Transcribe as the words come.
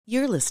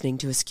You're listening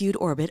to a Skewed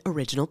Orbit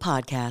original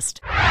podcast.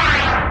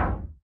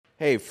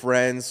 Hey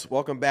friends,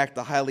 welcome back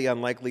to Highly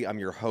Unlikely. I'm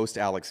your host,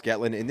 Alex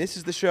Getlin, and this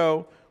is the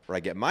show where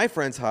I get my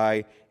friends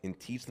high and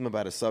teach them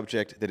about a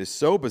subject that is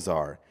so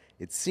bizarre,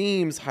 it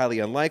seems highly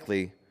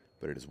unlikely,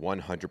 but it is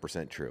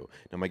 100% true.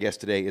 Now, my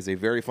guest today is a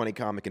very funny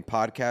comic and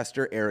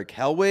podcaster, Erick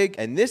Hellwig,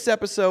 and this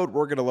episode,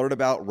 we're going to learn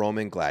about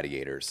Roman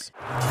gladiators.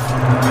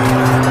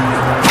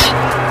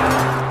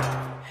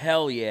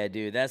 Hell yeah,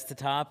 dude. That's the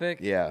topic?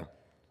 Yeah.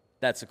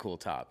 That's a cool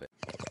topic.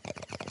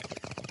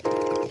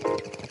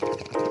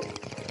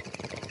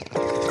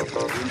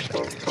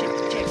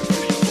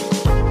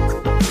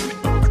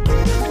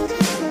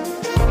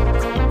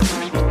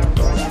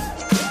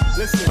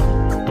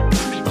 Listen.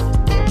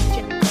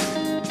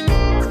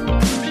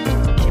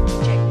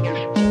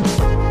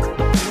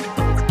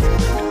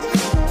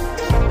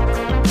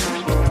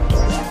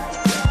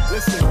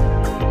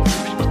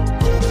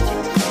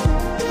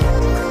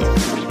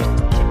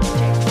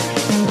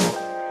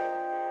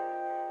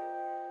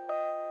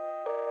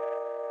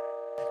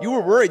 You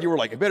were worried. You were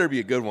like, it better be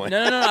a good one. No,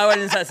 I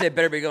didn't say it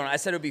better be a good one. I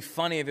said it would be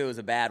funny if it was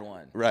a bad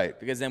one. Right.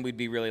 Because then we'd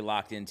be really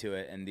locked into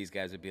it, and these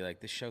guys would be like,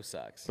 this show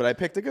sucks. But I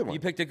picked a good one. You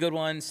picked a good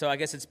one, so I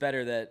guess it's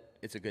better that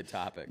it's a good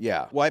topic.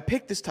 Yeah. Well, I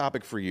picked this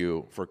topic for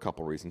you for a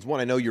couple reasons.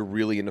 One, I know you're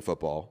really into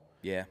football.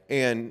 Yeah.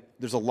 And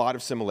there's a lot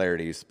of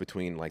similarities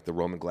between like the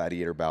Roman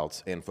gladiator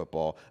bouts and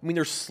football. I mean,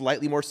 they're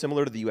slightly more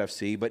similar to the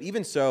UFC, but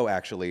even so,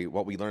 actually,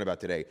 what we learned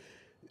about today,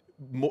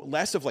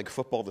 less of like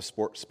football, the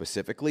sport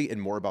specifically,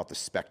 and more about the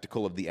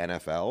spectacle of the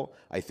NFL.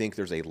 I think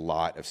there's a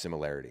lot of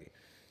similarity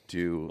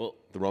to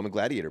the Roman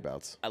gladiator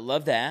bouts. I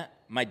love that.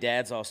 My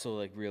dad's also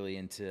like really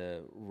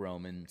into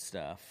Roman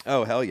stuff.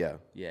 Oh, hell yeah.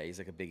 Yeah, he's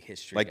like a big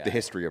history Like guy. the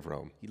history of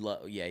Rome. He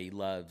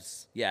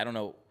loves. Yeah, I don't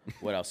know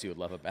what else he would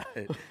love about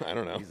it. I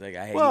don't know. He's like,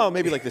 I hate well,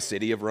 maybe like the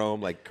city of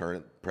Rome, like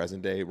current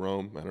present day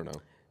Rome. I don't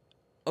know.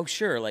 Oh,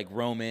 sure, like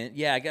Roman.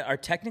 Yeah,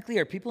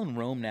 are people in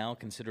Rome now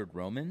considered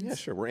Romans? Yeah,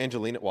 sure. We're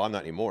Angelino. Well, I'm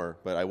not anymore,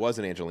 but I was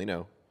an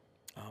Angelino.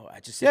 Oh,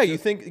 Yeah, you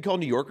call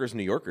New Yorkers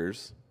New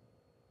Yorkers.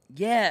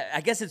 Yeah, I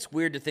guess it's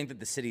weird to think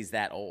that the city's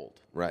that old.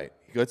 Right.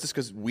 It's just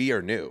because we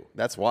are new.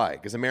 That's why.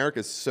 Because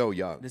America's so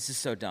young. This is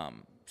so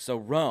dumb. So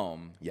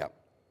Rome. Yep.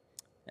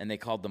 And they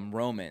called them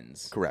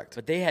Romans. Correct.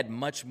 But they had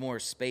much more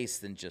space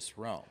than just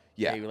Rome.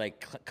 Yeah. They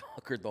like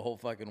conquered the whole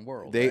fucking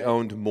world. They right?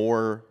 owned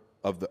more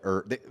of the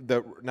earth.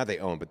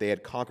 But they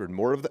had conquered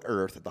more of the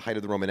earth at the height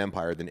of the Roman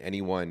Empire than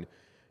anyone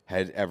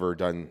had ever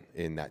done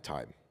in that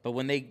time. But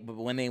when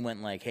they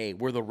went like, hey,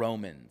 we're the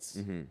Romans,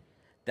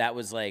 that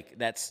was like,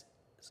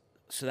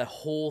 so that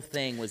whole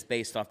thing was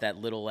based off that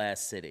little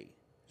ass city.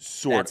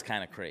 That's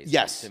kind of crazy.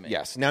 Yes, to me.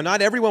 yes. Now,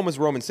 not everyone was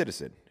Roman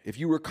citizen. If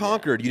you were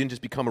conquered, you didn't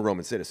just become a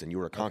Roman citizen. You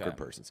were a conquered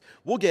person.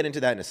 We'll get into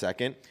that in a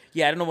second.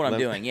 Yeah, I don't know what I'm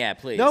doing. Yeah,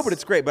 please. No, but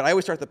it's great. But I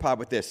always start the pod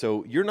with this.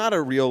 So you're not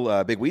a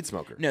real big weed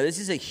smoker. No, this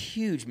is a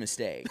huge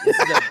mistake.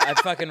 I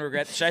fucking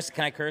regret.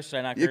 Can I curse? Should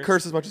I not curse? You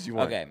curse as much as you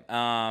want. Okay.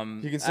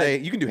 You can say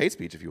you can do hate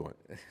speech if you want.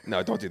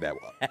 No, don't do that.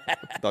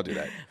 Don't do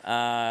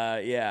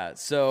that. Yeah.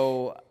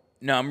 So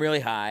no, I'm really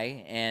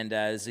high, and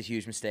this is a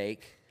huge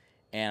mistake.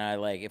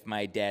 And if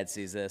my dad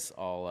sees this,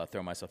 I'll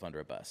throw myself under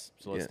a bus.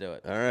 So let's do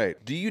it. All right.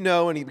 Do you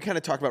know we kind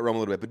of talked about Rome a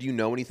little bit, but do you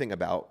know anything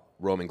about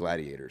Roman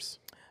gladiators?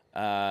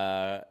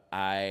 They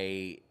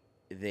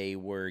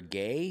were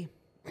gay.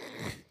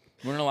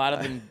 Weren't a lot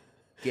of them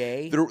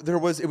gay?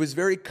 It was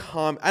very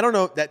common. I don't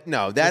know that's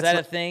is that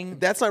a thing?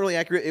 That's not really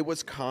accurate. It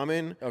was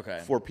common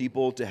Okay. for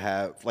people to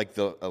have like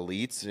the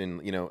elites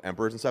and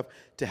emperors and stuff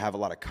to have a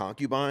lot of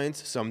concubines.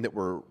 Some that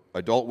were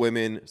adult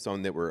women,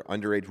 some that were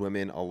underage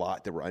women, a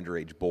lot that were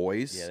underage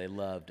boys. Yeah, they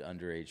loved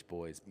underage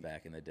boys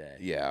back in the day.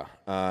 Yeah.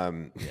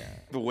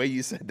 The way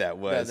you said that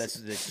was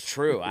that's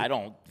true. I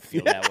don't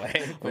feel that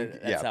way,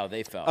 but that's how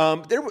they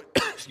felt.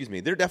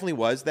 There definitely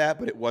was that,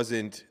 but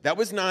that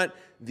was not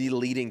the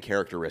leading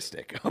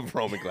characteristic of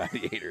Roman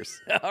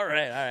gladiators. All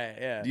right,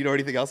 yeah. Do you know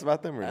anything else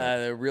about them? Or not?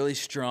 They're really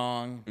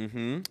strong.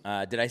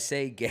 Mm-hmm. Did I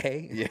say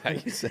gay? Yeah,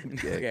 you said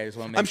gay. Okay, I just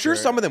want to make I'm sure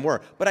some of them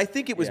were, but I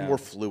think it was Yeah. more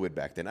fluid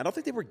back then. I don't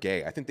think they were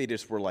gay. I think they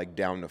just were like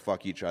down to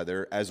fuck each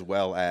other as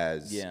well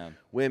as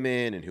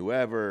women and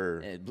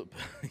whoever.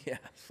 Yeah,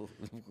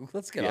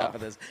 let's get off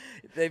of this.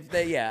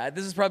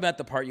 This is probably not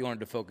the part you wanted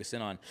to focus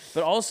in on,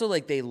 but also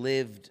like they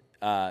lived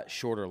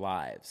shorter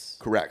lives.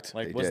 Correct.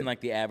 Like wasn't like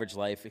the average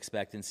life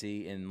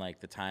expectancy in like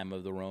the time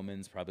of the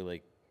Romans probably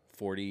like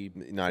 40,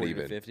 not 40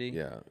 even to 50?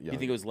 Yeah. You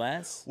think it was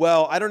less?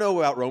 Well, I don't know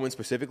about Romans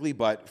specifically,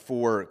 but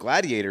for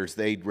gladiators,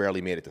 they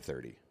rarely made it to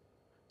 30.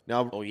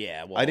 Now, Well,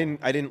 I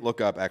didn't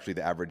look up actually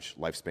the average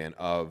lifespan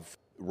of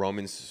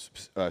Romans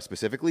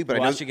specifically, but I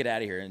know should get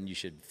out of here and you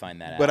should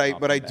find that out.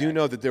 But I do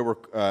know that there were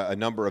a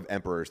number of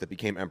emperors that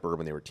became emperor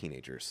when they were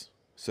teenagers.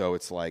 So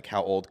it's like,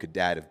 how old could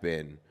Dad have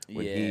been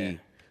when he?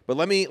 But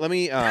let me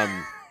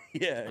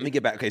Yeah. Let me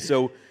get back. Okay,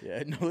 so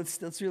Yeah, no,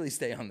 let's really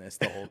stay on this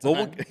the whole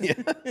time.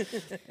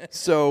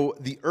 So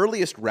the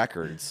earliest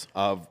records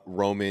of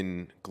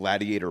Roman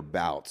gladiator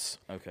bouts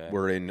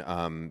were in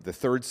the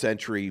 3rd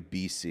century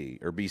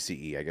BC or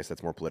BCE. I guess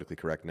that's more politically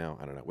correct now.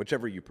 I don't know,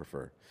 whichever you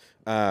prefer.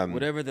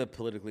 Whatever the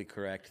politically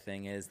correct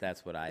thing is,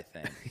 that's what I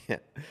think. Yeah.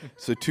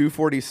 So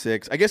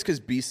 246. I guess because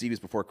BC was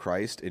before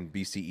Christ and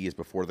BCE is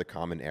before the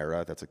Common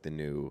Era. That's like the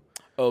new.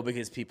 Oh,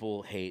 because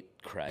people hate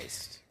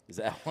Christ. Is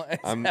that why?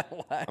 I'm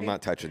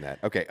not touching that.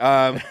 Okay.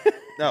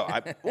 No.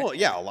 Well,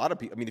 yeah. A lot of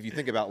people. I mean, if you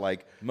think about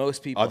like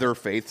most people, other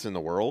faiths in the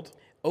world,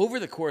 over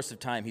the course of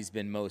time, he's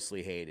been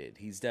mostly hated.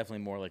 He's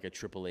definitely more like a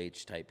Triple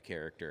H type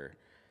character.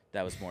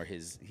 That was more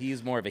his.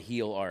 He's more of a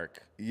heel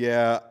arc.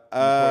 Yeah.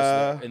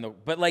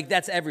 But like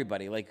that's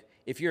everybody. Like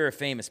if you're a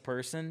famous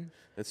person,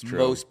 that's true.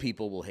 Most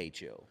people will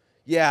hate you.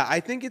 Yeah, I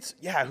think it's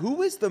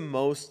Who is the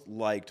most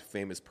liked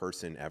famous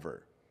person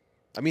ever?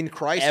 I mean,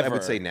 Christ, I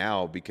would say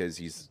now because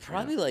he's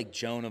probably like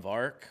Joan of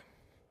Arc.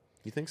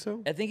 You think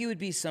so? I think it would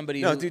be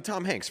somebody. No, dude,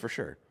 Tom Hanks for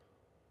sure.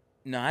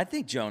 No, I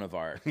think Joan of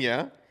Arc.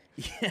 Yeah?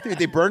 Dude,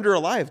 they burned her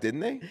alive,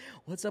 didn't they?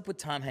 What's up with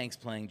Tom Hanks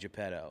playing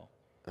Geppetto?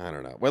 I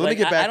don't know. Well, let me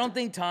get back. I don't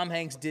think Tom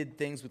Hanks did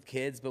things with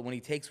kids, but when he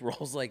takes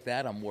roles like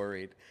that, I'm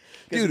worried.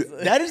 Dude,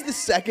 that is the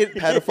second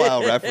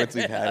pedophile reference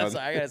we've had.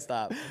 Sorry, I gotta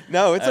stop.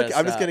 No, it's okay.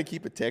 I'm just gonna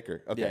keep a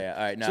ticker. Okay. Yeah.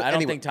 All right. No, so, I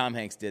don't think Tom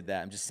Hanks did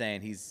that. I'm just saying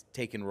he's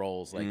taking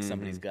roles like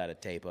somebody's got a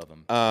tape of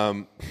him.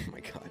 Oh my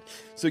god.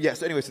 So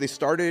anyway, so they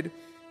started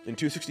in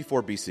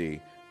 264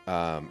 BC.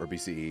 Or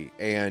BCE,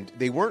 and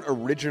they weren't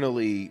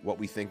originally what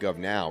we think of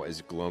now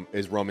as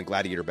Roman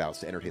gladiator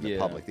bouts to entertain the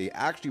public. They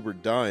actually were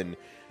done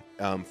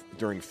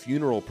during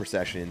funeral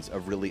processions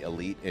of really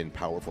elite and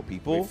powerful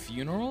people. Wait,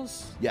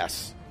 funerals?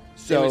 Yes.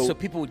 So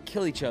people would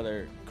kill each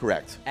other.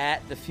 Correct.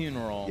 At the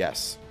funeral.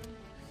 Yes.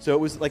 So it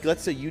was like,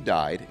 let's say you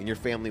died, and your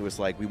family was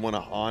like, we want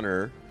to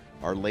honor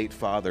our late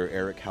father,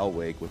 Erick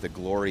Hellwig, with a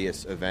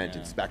glorious event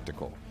and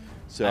spectacle.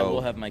 So I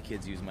will have my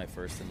kids use my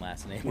first and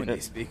last name when they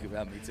speak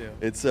about me too.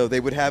 And so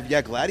they would have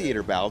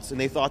gladiator bouts, and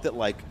they thought that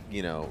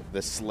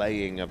the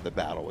slaying of the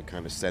battle would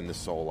kind of send the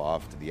soul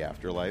off to the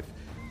afterlife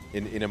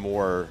in a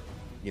more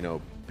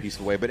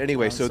peaceful way. But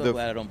anyway, I'm so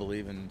glad I don't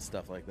believe in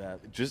stuff like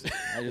that.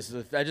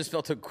 I just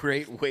felt a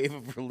great wave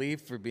of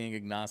relief for being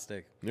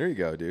agnostic. There you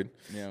go, dude.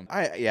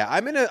 Yeah.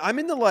 I'm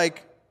into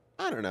like,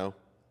 I don't know.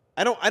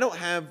 I don't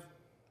have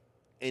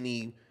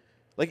any.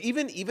 Like,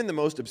 even the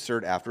most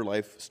absurd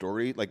afterlife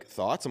story, like,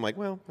 thoughts, I'm like,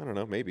 well, I don't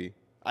know, maybe.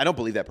 I don't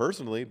believe that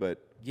personally,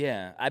 but...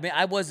 Yeah. I mean,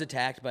 I was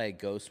attacked by a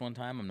ghost one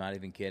time. I'm not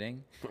even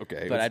kidding.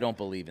 Okay. But I don't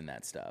believe in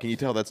that stuff. Can you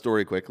tell that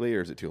story quickly,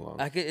 or is it too long?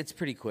 It's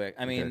pretty quick.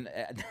 I mean...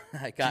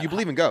 Do you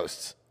believe in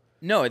ghosts?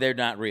 No, they're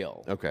not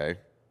real. Okay.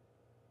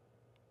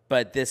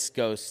 But this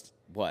ghost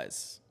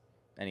was,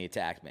 and he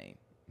attacked me.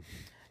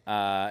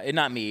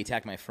 Not me, he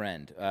attacked my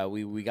friend.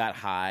 We got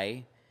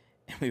high,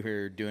 and we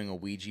were doing a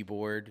Ouija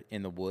board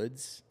in the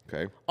woods.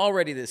 Okay.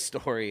 Already this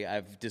story,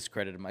 I've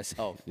discredited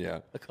myself. Yeah.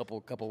 A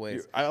couple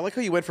ways. I like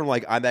how you went from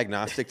like I'm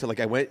agnostic to like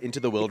I went into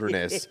the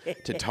wilderness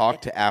to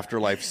talk to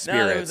afterlife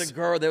spirits.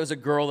 No, there was a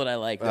girl that I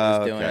liked that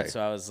was doing it,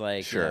 so I was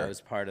like, sure. I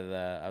was part of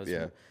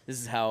the. This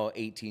is how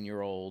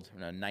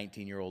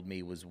 19-year-old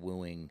me was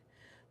wooing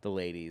the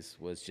ladies.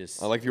 Was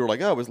just. I like you were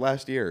like, oh, it was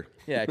last year.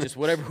 Yeah, just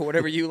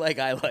whatever you like,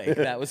 I like.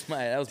 That was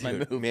my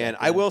move. Man,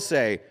 I will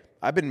say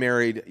I've been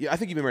married. I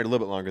think you've been married a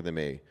little bit longer than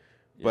me.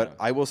 But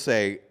I will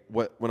say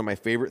one of my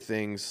favorite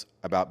things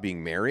about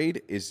being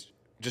married is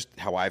just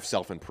how I've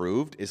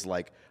self-improved is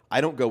like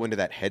I don't go into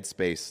that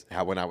headspace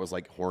how when I was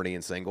like horny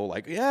and single,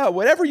 like, yeah,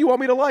 whatever you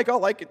want me to like, I'll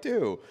like it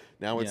too.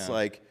 Now it's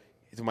like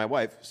to my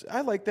wife,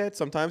 I like that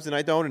sometimes and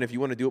I don't, and if you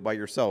want to do it by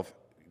yourself,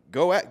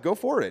 go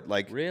for it.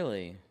 Like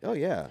really? Oh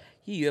yeah.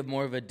 You have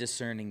more of a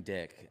discerning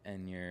dick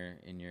in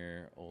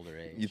your older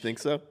age. You think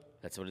so?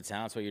 That's what it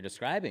sounds. What you're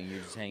describing.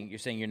 You're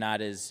saying you're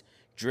not as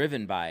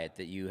driven by it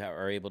that you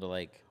are able to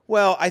like.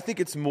 Well, I think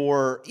it's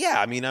more. Yeah,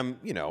 I mean,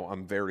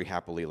 I'm very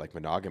happily like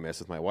monogamous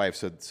with my wife.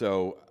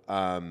 So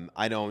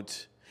I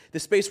don't. The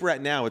space we're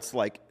at now, it's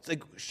like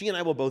she and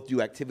I will both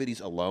do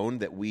activities alone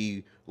that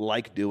we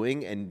like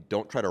doing, and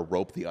don't try to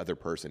rope the other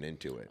person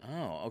into it.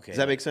 Oh, okay. Does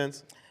that make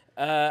sense?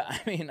 I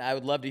mean, I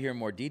would love to hear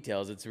more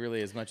details. It's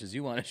really as much as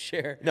you want to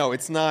share. No,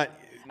 it's not.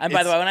 And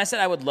by the way, when I said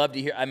I would love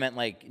to hear, I meant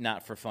like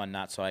not for fun,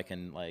 not so I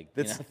can like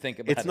think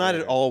about it. It's not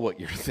at all what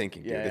you're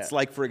thinking, dude. Yeah. It's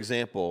like, for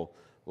example,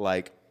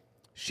 like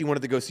she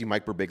wanted to go see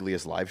Mike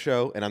Birbiglia's live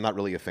show, and I'm not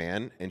really a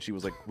fan. And she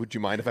was like, "Would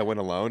you mind if I went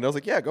alone?" And I was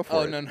like, "Yeah, go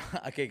for it." Oh no.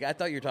 Okay, I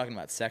thought you were talking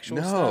about sexual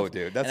stuff. No,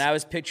 dude. And I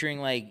was picturing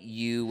like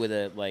you with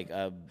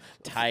a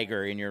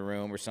tiger in your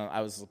room or something.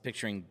 I was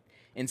picturing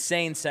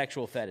insane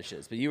sexual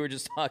fetishes, but you were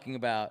just talking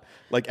about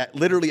like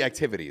literally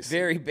activities,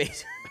 very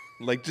basic.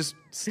 Like just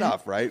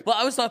stuff, right? Well,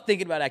 I was not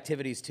thinking about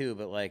activities too,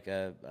 but like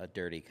a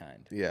dirty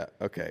kind. Yeah.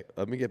 Okay.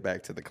 Let me get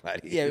back to the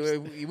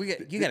gladiators. Yeah,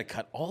 you got to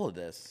cut all of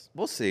this.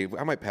 We'll see.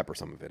 I might pepper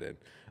some of it in.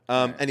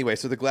 Anyway,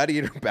 so the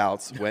gladiator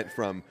bouts went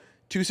from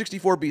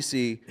 264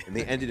 BC and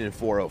they ended in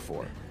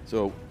 404.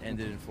 So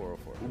ended in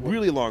 404.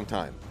 Really long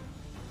time.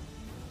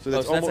 So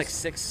that's that's almost like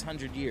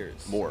 600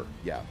 years. More.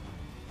 Yeah.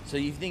 So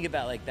you think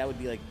about like that would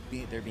be like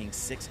there being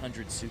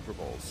 600 Super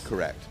Bowls.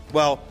 Correct.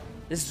 Well,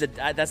 This is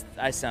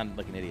I sound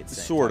like an idiot.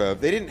 Sort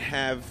of. They didn't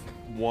have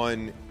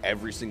one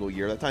every single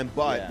year at that time,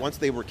 but Yeah. once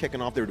they were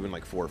kicking off, they were doing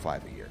like 4 or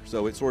 5 a year.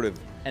 So it sort of.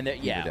 And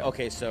evened out.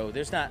 okay. So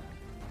there's not.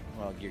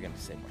 Well, you're gonna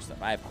say more stuff.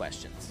 I have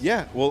questions.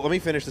 Yeah. Well, let me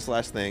finish this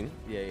last thing.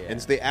 Yeah.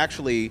 And so they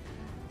actually,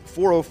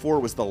 404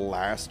 was the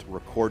last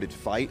recorded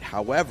fight.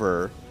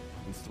 However,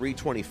 in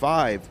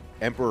 325,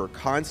 Emperor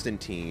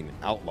Constantine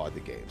outlawed the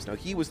games. Now,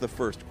 he was the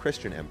first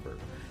Christian emperor,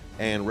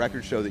 and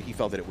records show that he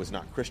felt that it was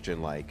not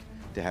Christian-like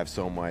to have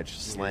so much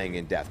slaying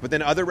and death. But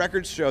then other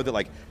records show that,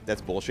 like, that's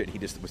bullshit. He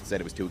just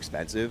said it was too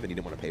expensive, and he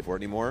didn't want to pay for it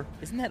anymore.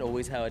 Isn't that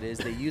always how it is?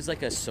 They use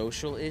like a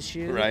social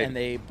issue, Right. and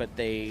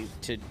they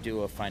to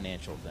do a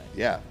financial thing.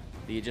 Yeah.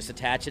 You just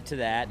attach it to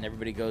that, and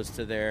everybody goes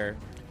to their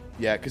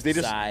Yeah, because they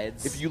just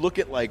sides. If you look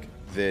at like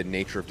the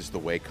nature of just the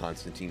way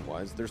Constantine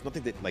was, there's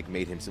nothing that like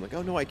made him seem like,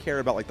 oh no, I care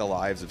about like the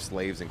lives of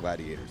slaves and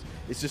gladiators.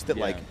 It's just that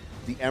like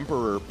the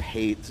emperor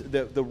paid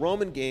the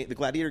Roman game, the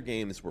gladiator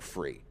games were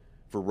free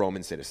for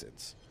Roman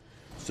citizens,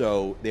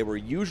 so they were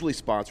usually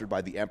sponsored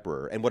by the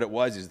emperor. And what it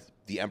was is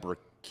the emperor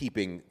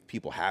keeping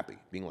people happy,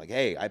 being like,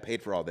 hey, I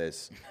paid for all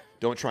this.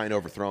 Don't try and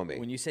overthrow me.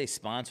 When you say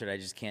sponsored, I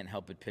just can't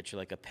help but picture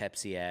like a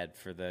Pepsi ad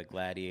for the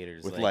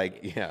gladiators. With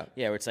yeah,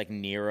 where it's like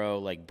Nero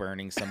like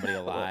burning somebody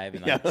alive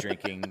and like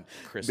drinking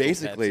crystal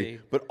basically. Pepsi.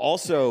 But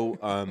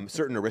also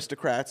certain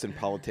aristocrats and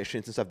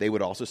politicians and stuff, they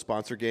would also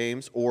sponsor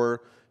games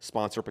or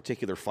sponsor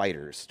particular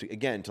fighters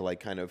to like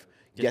kind of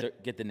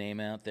Get the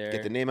name out there.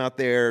 Get the name out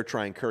there,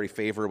 try and curry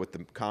favor with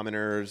the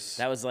commoners.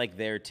 That was like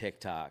their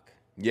TikTok.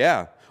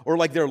 Yeah, or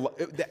like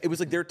it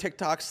was like their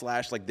TikTok /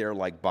 like their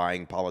like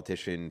buying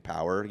politician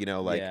power,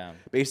 like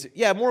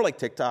more like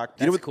TikTok.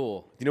 That's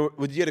cool. Did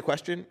you had a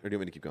question, or do you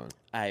want me to keep going?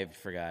 I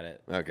forgot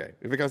it. Okay,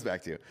 if it comes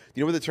back to you, do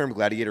you know where the term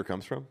gladiator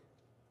comes from?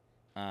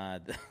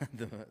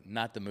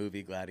 Not the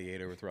movie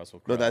Gladiator with Russell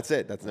Crowe. No, that's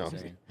it. That's no.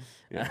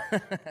 Yeah.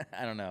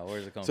 I don't know.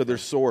 Where's it come from? So their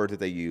sword that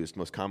they used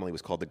most commonly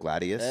was called the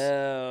gladius.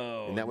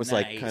 Oh, and that was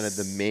nice. like kind of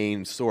the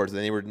main swords.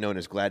 And they were known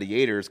as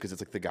gladiators because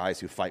it's like the guys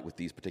who fight with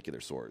these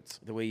particular swords.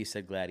 The way you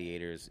said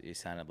gladiators, it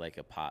sounded like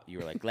a pop. You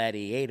were like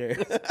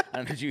gladiators.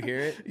 Did you hear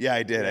it? Yeah,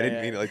 I did. I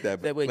didn't mean it like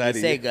that. But when you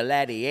say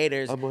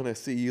gladiators, I'm gonna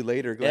see you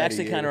later. It Gladiator.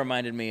 actually kind of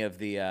reminded me of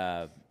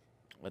the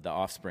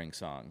Offspring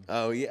song.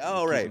 Oh yeah.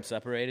 Oh Keep right. Them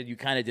Separated. You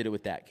kind of did it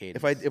with that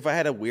cadence. If I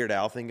had a Weird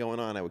Al thing going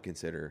on, I would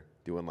consider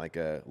doing like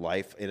a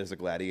life as a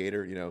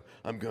gladiator.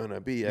 I'm gonna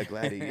be a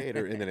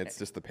gladiator, and then it's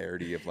just the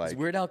parody of like. Is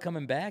Weird Al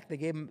coming back? They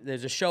gave him.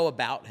 There's a show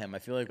about him. I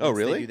feel like. Oh once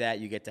really? They do that,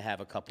 you get to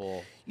have a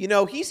couple.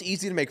 He's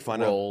easy to make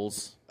fun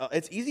roles. of.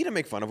 It's easy to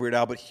make fun of Weird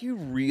Al, but he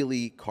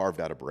really carved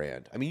out a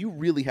brand. I mean, you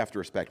really have to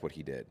respect what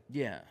he did.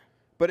 Yeah.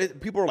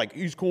 But people are like,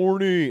 he's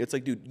corny. It's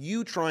like, dude,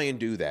 you try and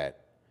do that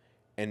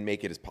and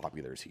make it as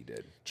popular as he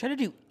did. Try to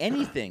do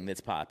anything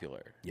that's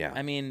popular. Yeah.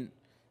 I mean,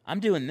 I'm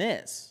doing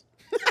this.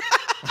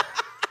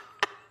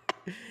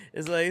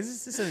 It's like,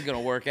 this isn't going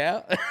to work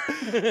out.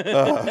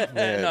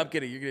 No, I'm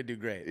kidding. You're going to do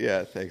great.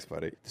 Yeah, thanks,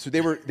 buddy. So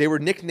they were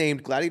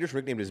nicknamed, gladiators were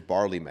nicknamed as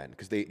barley men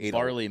because they ate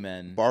Barley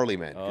men. Barley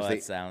men. Oh,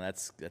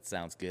 that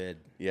sounds good.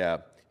 Yeah.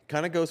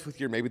 Kind of goes with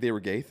your maybe they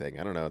were gay thing.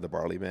 I don't know. The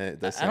barley men.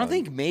 I don't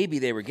think maybe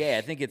they were gay.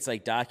 I think it's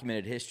like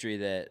documented history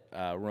that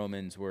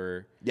Romans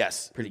were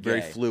pretty very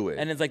gay. fluid.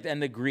 And it's like,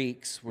 and the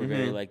Greeks were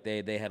very like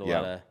they had a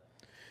lot of.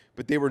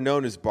 But they were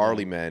known as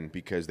barley men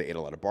because they ate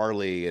a lot of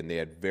barley and they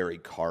had very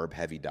carb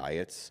heavy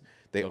diets.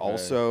 They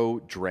also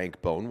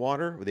drank bone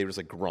water. Where they just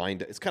like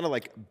grind. It's kind of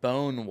like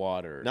bone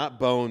water, not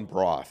bone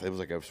broth. It was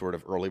like a sort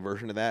of early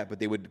version of that. But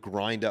they would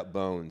grind up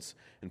bones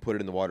and put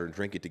it in the water and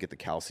drink it to get the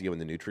calcium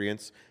and the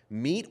nutrients.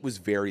 Meat was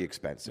very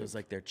expensive. It was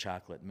like their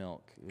chocolate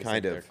milk. It was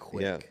kind like of their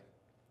quick. Yeah.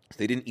 So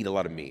they didn't eat a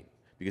lot of meat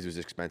because it was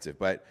expensive.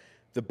 But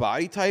the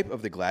body type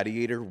of the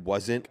gladiator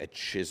wasn't a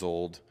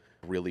chiseled,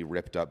 really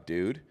ripped up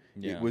dude.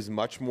 Yeah. It was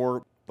much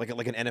more like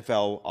an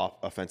NFL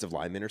offensive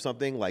lineman or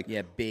something. Like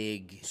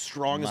big,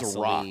 strong muscly. as a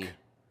rock,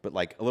 but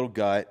like a little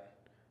gut,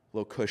 a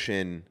little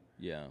cushion.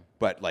 Yeah.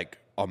 But like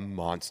a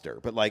monster.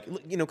 But like,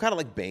 kind of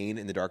like Bane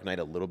in The Dark Knight,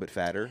 a little bit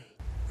fatter.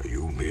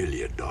 You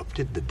merely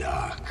adopted the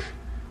dark.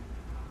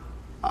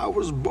 I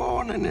was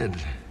born in it.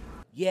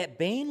 Yeah,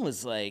 Bane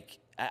was like,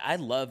 I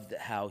loved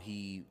how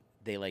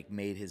they like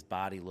made his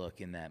body look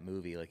in that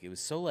movie. Like it was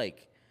so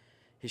like,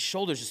 his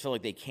shoulders just felt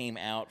like they came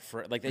out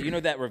for like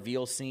that. That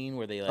reveal scene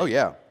where they like, oh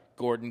yeah,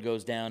 Gordon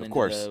goes down into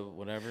the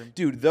whatever.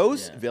 Dude,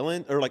 those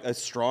villain or like a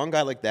strong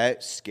guy like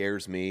that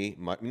scares me.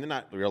 I mean,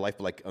 not real life,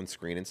 but like on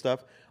screen and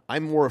stuff.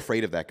 I'm more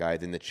afraid of that guy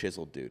than the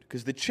chiseled dude,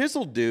 because the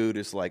chiseled dude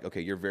is like,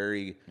 okay, you're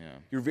very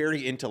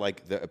into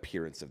like the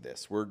appearance of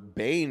this. Where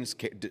Bane's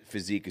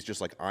physique is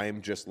just like,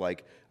 I'm just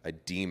like a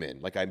demon,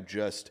 like I'm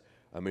just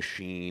a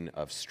machine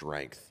of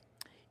strength.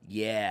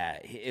 Yeah,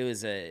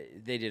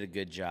 they did a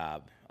good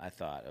job, I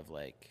thought, of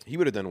like he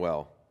would have done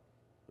well.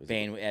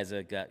 Bane as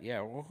a guy.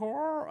 Yeah,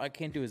 I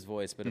can't do his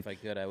voice, but if I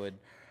could, I would.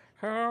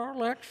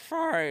 Let's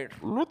fight.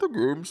 Let the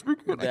game speak.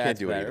 I can't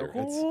do it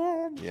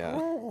either. Yeah.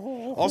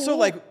 Also,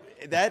 like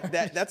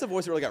that's a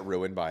voice that really got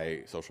ruined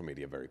by social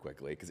media very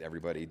quickly because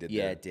everybody did.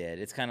 Yeah, it did.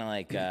 It's kind of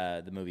like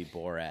the movie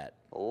Borat.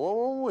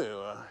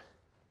 Oh,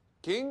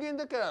 king in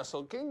the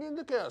castle, king in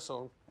the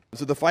castle.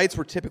 So the fights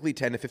were typically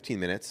 10 to 15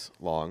 minutes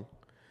long.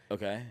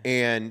 Okay.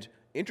 And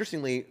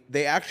interestingly,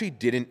 they actually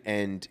didn't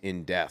end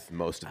in death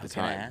most of the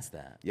time. I was going to ask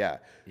that. Yeah.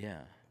 Yeah.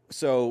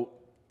 So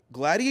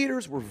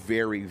gladiators were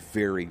very,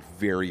 very,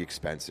 very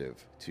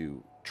expensive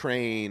to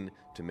train,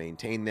 to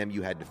maintain them.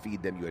 You had to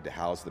feed them. You had to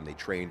house them. They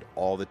trained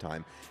all the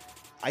time.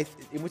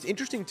 It was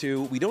interesting,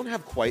 too. We don't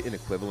have quite an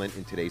equivalent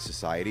in today's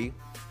society,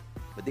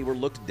 but they were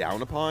looked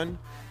down upon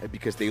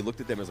because they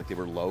looked at them as like they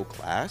were low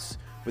class,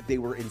 but they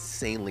were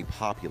insanely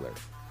popular,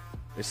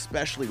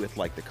 especially with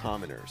like the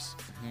commoners.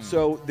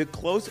 So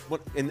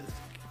and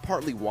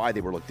partly why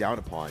they were looked down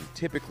upon,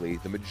 typically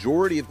the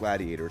majority of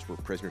gladiators were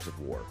prisoners of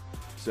war.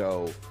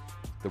 So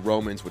the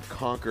Romans would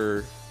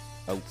conquer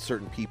a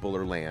certain people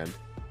or land.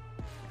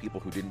 People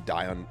who didn't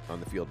die on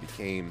the field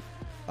became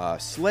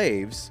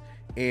slaves,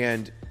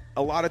 and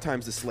a lot of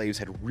times the slaves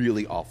had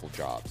really awful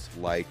jobs,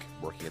 like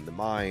working in the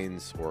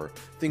mines or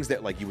things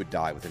that like you would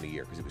die within a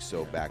year because it was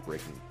so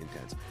backbreaking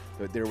intense.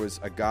 But there was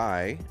a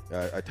guy,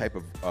 a type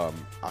of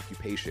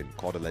occupation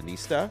called a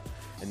lanista,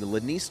 and the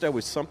lanista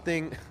was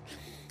something.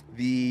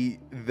 The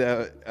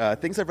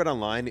things I've read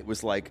online, it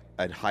was like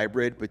a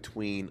hybrid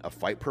between a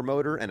fight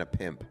promoter and a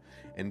pimp,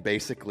 and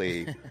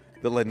basically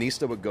the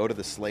lanista would go to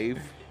the slave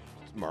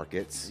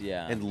markets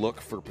and look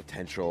for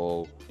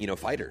potential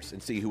fighters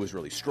and see who was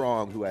really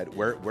strong, who had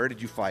where did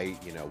you fight,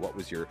 what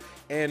was your,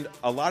 and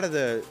a lot of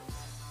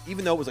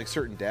even though it was like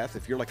certain death,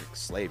 if you're like a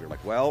slave, you're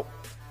like, well,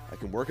 I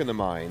can work in the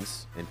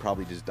mines and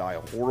probably just die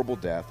a horrible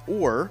death,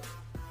 or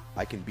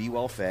I can be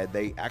well fed.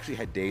 They actually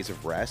had days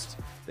of rest.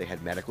 They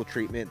had medical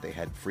treatment. They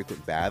had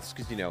frequent baths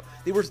because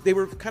they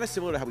were kind of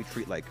similar to how we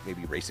treat like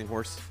maybe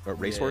racehorses,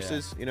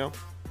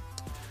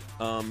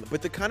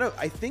 But the kind of,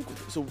 I think,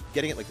 so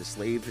getting at like the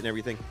slaves and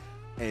everything,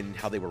 and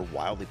how they were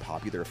wildly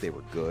popular if they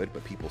were good,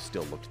 but people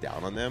still looked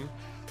down on them.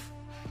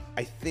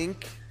 I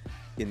think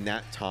in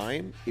that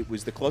time, it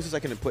was the closest I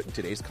can put in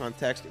today's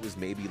context. It was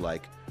maybe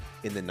like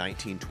in the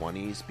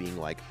 1920s being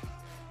like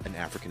an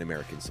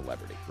African-American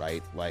celebrity,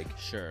 right? Like,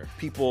 sure,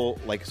 people,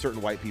 like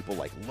certain white people,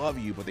 like love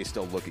you, but they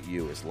still look at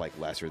you as like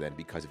lesser than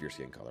because of your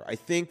skin color. I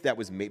think that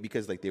was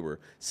because like they were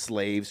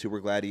slaves who were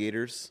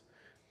gladiators,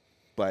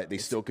 but they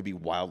still could be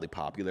wildly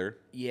popular.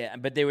 Yeah,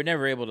 but they were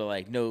never able to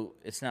like. No,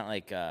 it's not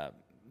like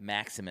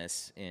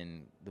Maximus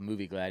in the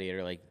movie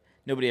Gladiator. Like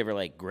nobody ever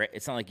like.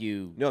 It's not like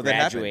you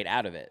graduate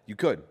out of it. You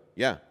could,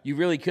 yeah. You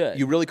really could.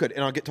 You really could,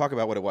 and I'll talk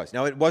about what it was.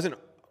 Now it wasn't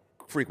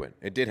frequent.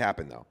 It did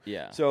happen though.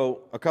 Yeah.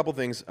 So a couple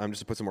things.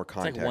 Just to put some more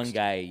context. It's like one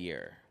guy a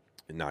year.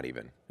 Not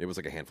even. It was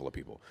like a handful of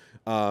people.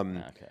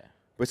 Okay.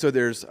 But so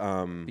there's.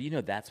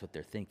 But that's what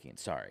they're thinking.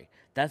 Sorry.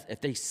 That's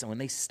when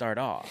they start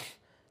off,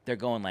 they're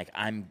going like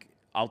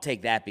I'll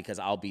take that because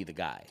I'll be the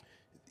guy.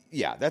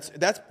 Yeah,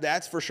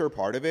 that's for sure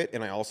part of it,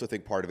 and I also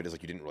think part of it is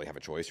like you didn't really have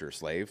a choice. You're a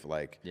slave,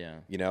 like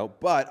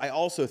But I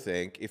also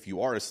think if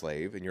you are a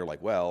slave and you're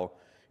like, well,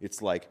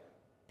 it's like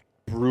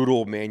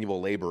brutal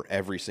manual labor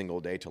every single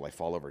day till I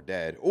fall over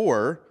dead,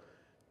 or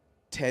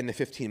 10 to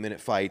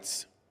 15-minute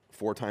fights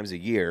 4 times a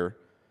year,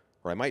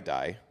 or I might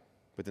die.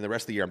 But then the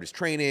rest of the year I'm just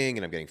training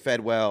and I'm getting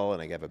fed well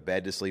and I have a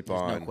bed to sleep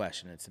on. No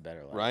question, it's a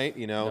better life. Right?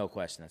 No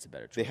question, that's a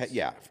better choice.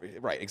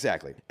 Right,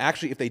 exactly.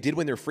 Actually, if they did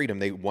win their freedom,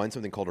 they won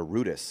something called a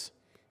rudis.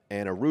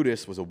 And a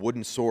rudis was a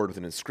wooden sword with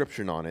an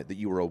inscription on it that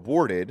you were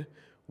awarded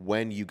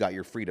when you got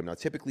your freedom. Now,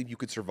 typically, if you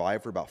could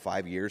survive for about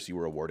 5 years, you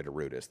were awarded a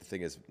rudis. The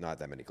thing is, not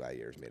that many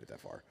gladiators made it that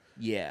far.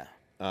 Yeah.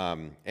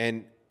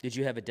 And did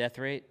you have a death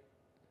rate?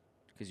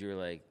 Because you were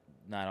like,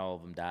 not all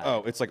of them died.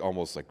 Oh, it's like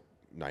almost like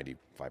 95%.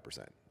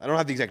 I don't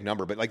have the exact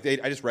number, but like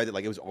I just read that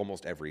like it was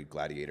almost every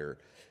gladiator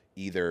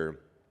either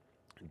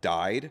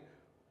died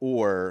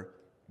or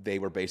they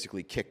were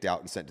basically kicked out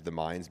and sent to the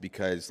mines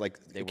because like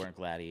they weren't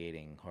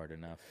gladiating hard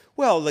enough.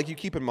 Well, like you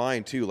keep in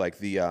mind too, like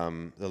the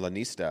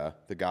lanista,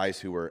 the guys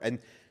who were, and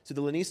so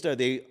the lanista,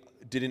 they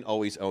didn't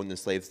always own the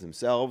slaves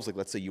themselves. Like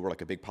let's say you were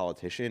like a big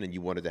politician and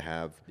you wanted to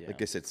have,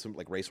 like I said, some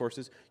like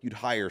racehorses, you'd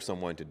hire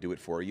someone to do it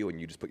for you and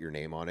you just put your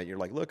name on it. You're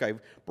like, look,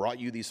 I've brought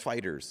you these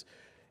fighters.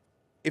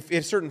 If at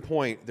a certain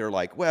point they're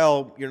like,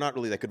 well, you're not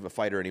really that good of a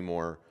fighter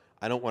anymore.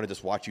 I don't want to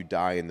just watch you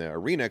die in the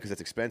arena because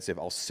that's expensive.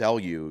 I'll sell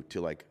you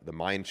to like the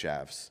mine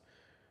shafts.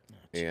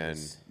 And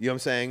you know what I'm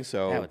saying?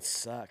 So that would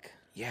suck.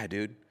 Yeah,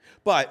 dude.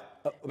 But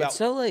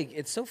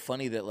it's so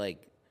funny that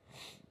like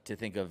to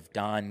think of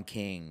Don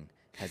King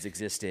has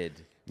existed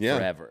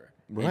forever.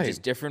 Right. In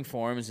just different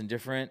forms and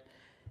different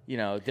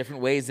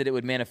ways that it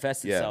would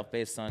manifest itself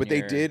based on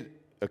they did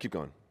keep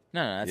going.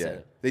 No, that's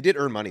it. They did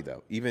earn money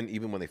though.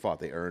 Even when they fought,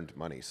 they earned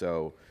money.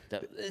 So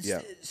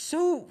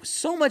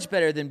so much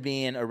better than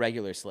being a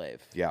regular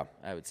slave. Yeah,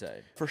 I would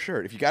say for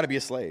sure. If you got to be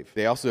a slave,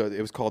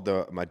 it was called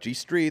the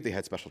magistri. They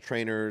had special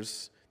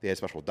trainers. They had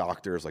special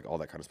doctors, like all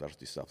that kind of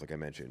specialty stuff, like I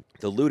mentioned.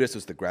 The ludus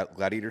was the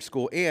gladiator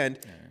school, and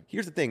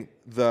here's the thing: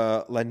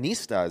 the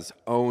lanistas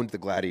owned the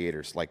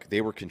gladiators. Like they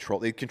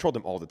controlled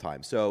them all the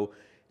time. So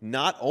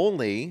not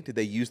only did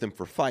they use them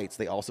for fights,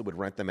 they also would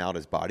rent them out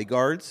as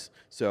bodyguards.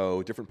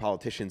 So different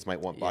politicians might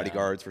want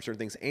bodyguards for certain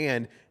things,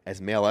 and as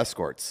male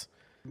escorts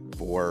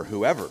for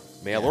whoever,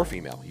 male or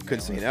female. You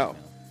couldn't say no.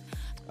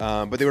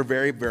 But they were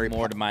very, very...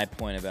 More to my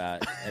point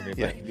about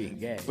everybody being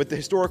gay. But the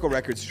historical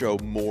records show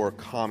more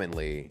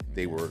commonly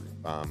they were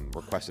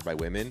requested by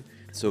women.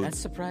 So that's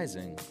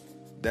surprising.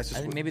 That's just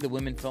I think maybe the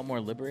women felt more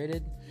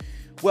liberated.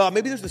 Well,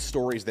 maybe there's the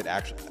stories that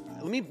actually...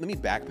 Let me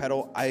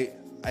backpedal.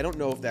 I don't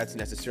know if that's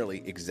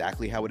necessarily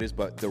exactly how it is,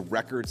 but the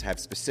records have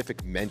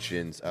specific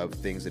mentions of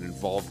things that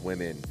involved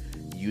women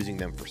using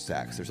them for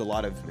sex. There's a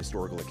lot of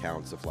historical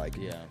accounts of like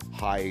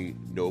high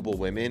noble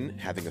women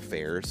having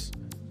affairs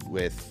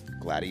with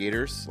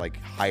gladiators, like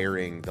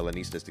hiring the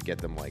Lanistas to get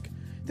them like...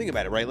 Think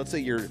about it, right? Let's say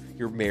you're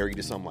married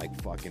to some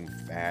like fucking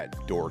fat,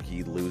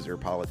 dorky, loser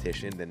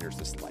politician. Then there's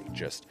this like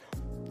just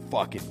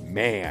fucking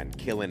man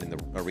killing in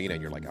the arena,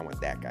 and you're like, I want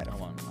that guy to... I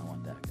want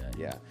that guy.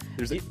 Yeah.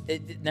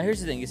 Now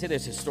here's the thing. You say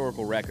there's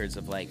historical records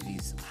of like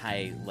these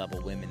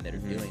high-level women that are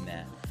doing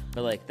that.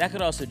 But like that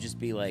could also just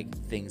be like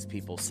things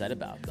people said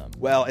about them.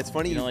 Well, it's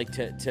funny, like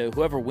to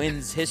whoever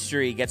wins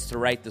history gets to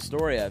write the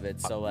story of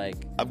it. So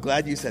like, I'm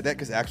glad you said that,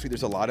 because actually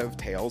there's a lot of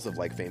tales of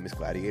like famous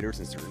gladiators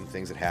and certain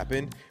things that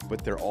happened,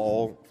 but they're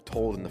all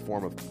told in the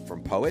form of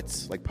from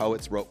poets. Like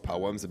poets wrote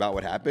poems about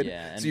what happened.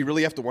 Yeah, so you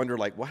really have to wonder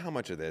like, well, how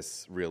much of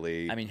this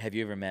really? I mean, have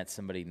you ever met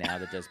somebody now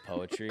that does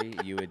poetry?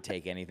 You would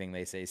take anything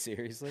they say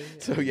seriously.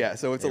 So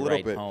it's they a little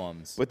write bit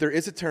poems. But there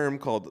is a term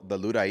called the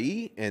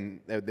lurai, and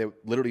they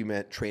literally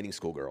meant training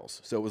school girls.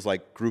 So it was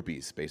like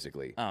groupies,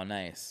 basically. Oh,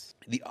 nice.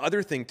 The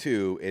other thing,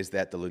 too, is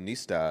that the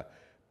Lunista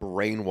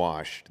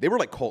brainwashed. They were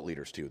like cult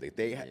leaders, too.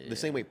 They had, the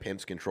same way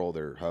pimps control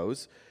their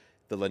hoes,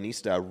 the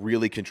Lunista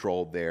really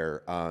controlled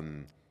their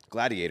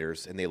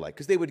gladiators, and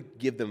because they would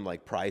give them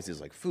like prizes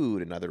like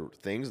food and other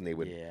things, and they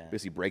would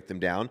basically break them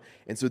down.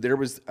 And so there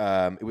was,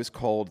 it was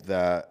called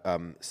the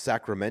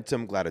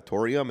Sacramentum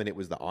Gladiatorium, and it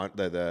was the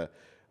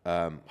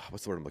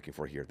what's the word I'm looking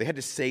for here? They had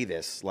to say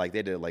this, like they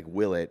had to like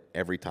will it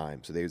every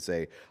time. So they would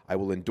say, I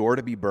will endure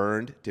to be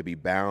burned, to be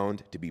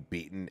bound, to be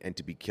beaten, and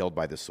to be killed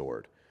by the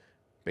sword.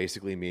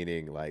 Basically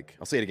meaning like,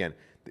 I'll say it again.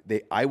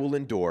 I will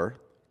endure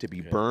to be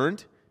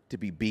burned, to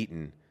be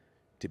beaten,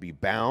 to be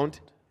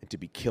bound, and to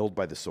be killed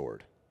by the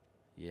sword.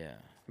 Yeah.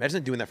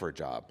 Imagine doing that for a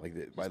job.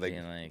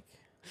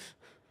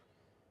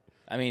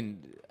 I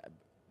mean,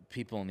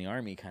 people in the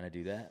army kind of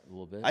do that a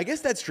little bit. I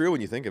guess that's true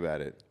when you think about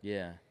it.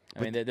 Yeah. I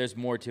mean, there's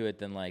more to it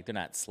than like they're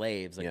not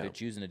slaves, like they're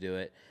choosing to do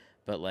it,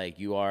 but like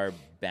you are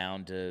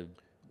bound to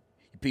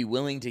be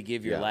willing to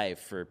give your life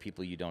for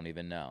people you don't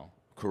even know.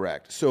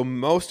 Correct. So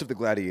most of the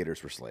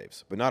gladiators were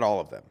slaves, but not all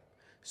of them.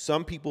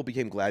 Some people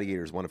became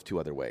gladiators one of two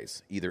other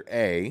ways. Either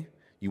A,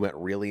 you went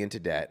really into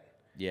debt.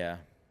 Yeah.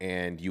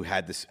 And you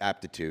had this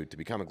aptitude to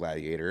become a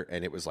gladiator,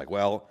 and it was like,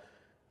 well,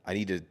 I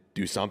need to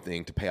do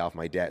something to pay off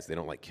my debts. They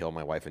don't like kill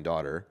my wife and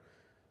daughter.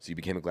 So you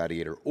became a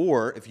gladiator.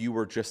 Or if you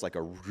were just like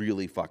a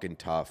really fucking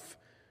tough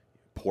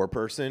poor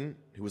person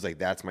who was like,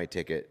 that's my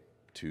ticket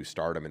to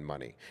stardom and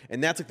money.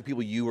 And that's like the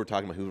people you were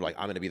talking about who were like,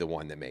 I'm going to be the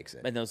one that makes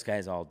it. And those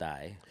guys all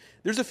die.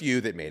 There's a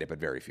few that made it, but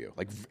very few.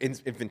 Like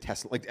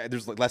infinitesimal. Like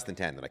there's like less than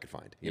 10 that I could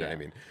find. You know what I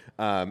mean?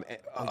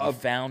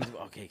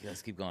 Okay,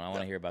 let's keep going. I want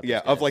to hear about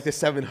yeah, those guys. Of like the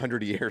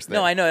 700 years.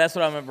 No, I know. That's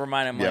what I'm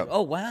reminding. I'm like,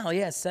 oh, wow.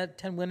 Yeah,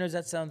 10 winners.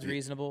 That sounds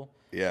reasonable.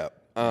 Yeah.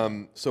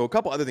 So a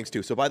couple other things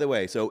too. So by the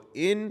way,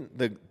 in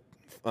the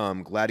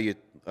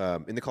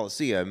in the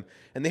Colosseum,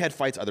 and they had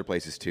fights other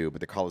places too, but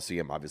the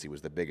Colosseum obviously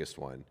was the biggest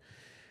one.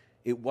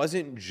 It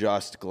wasn't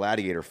just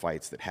gladiator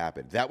fights that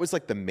happened. That was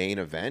like the main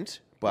event,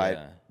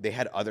 but they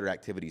had other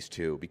activities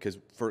too, because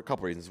for a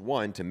couple reasons.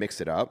 One, to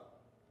mix it up,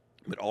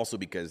 but also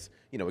because,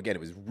 again, it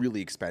was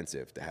really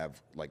expensive to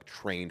have like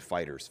trained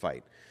fighters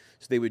fight.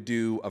 So they would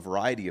do a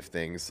variety of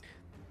things.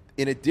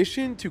 In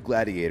addition to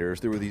gladiators,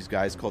 there were these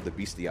guys called the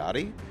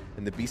Bestiati,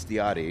 and the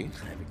Bestiati...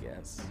 I have a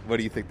guess. What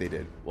do you think they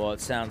did? Well, it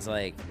sounds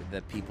like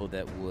the people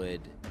that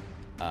would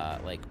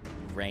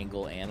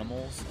wrangle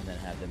animals and then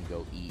have them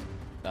go eat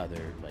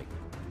other like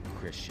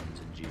Christians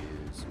and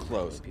Jews.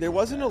 Close. There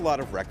wasn't a lot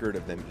of record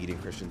of them eating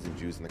Christians and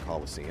Jews in the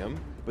Colosseum,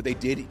 but they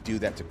did do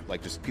that to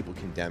like just people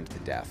condemned to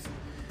death.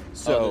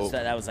 So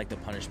that was like the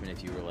punishment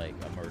if you were like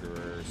a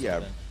murderer or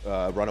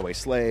something? Runaway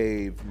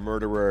slave,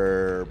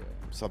 murderer,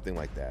 something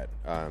like that.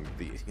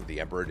 The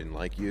emperor didn't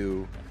like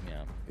you.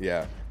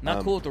 Yeah.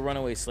 Not cool with the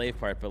runaway slave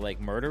part, but like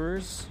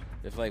murderers,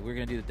 if like we're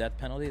gonna do the death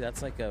penalty,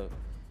 that's like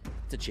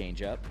it's a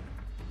change up.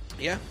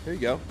 Yeah, there you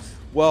go.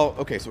 Well,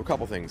 okay, so a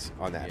couple things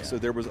on that. Yeah. So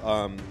there was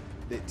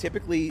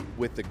typically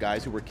with the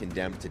guys who were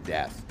condemned to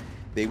death,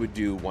 they would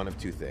do one of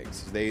two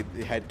things. They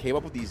came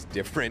up with these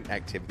different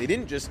activities. They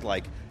didn't just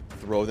like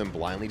throw them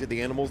blindly to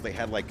the animals. They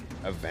had like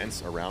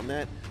events around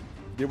that.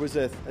 There was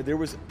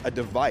a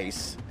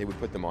device they would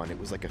put them on. It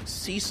was like a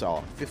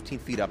seesaw 15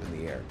 feet up in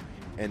the air.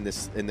 And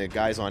the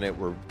guys on it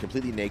were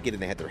completely naked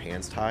and they had their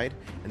hands tied,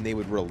 and they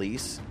would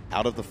release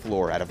out of the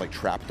floor, out of like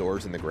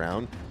trapdoors in the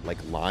ground, like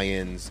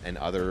lions and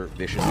other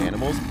vicious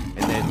animals,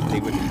 and then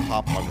they would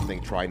hop on the thing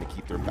trying to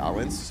keep their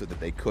balance so that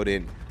they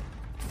couldn't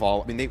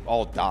fall. I mean, they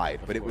all died,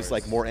 but it was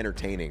course. like more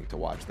entertaining to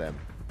watch them.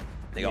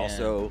 They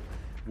also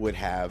would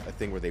have a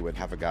thing where they would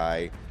have a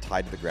guy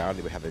tied to the ground.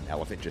 They would have an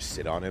elephant just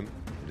sit on him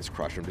and just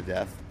crush him to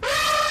death.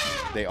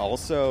 They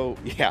also,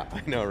 yeah,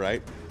 I know,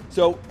 right?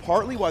 So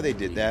partly why they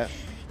did that,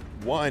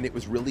 one, it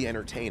was really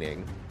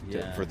entertaining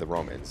for the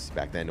Romans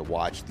back then to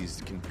watch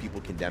these people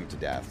condemned to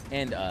death.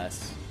 And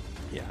us.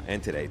 Yeah,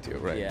 and today too,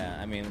 right? Yeah,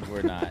 I mean,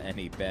 we're not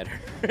any better.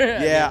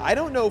 Yeah, I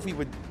don't know if we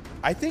would.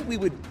 I think we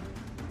would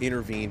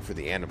intervene for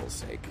the animals'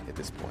 sake at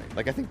this point.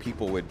 Like, I think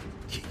people would,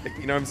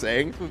 you know what I'm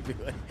saying? Would be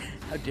like,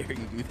 how dare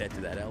you do that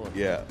to that elephant?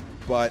 Yeah,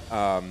 but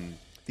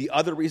the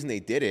other reason they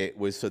did it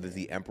was so that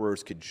the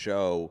emperors could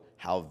show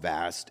how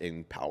vast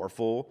and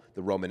powerful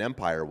the Roman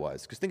Empire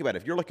was. Because think about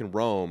it, if you're like in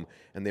Rome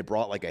and they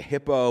brought like a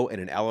hippo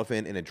and an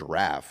elephant and a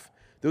giraffe,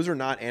 those are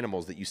not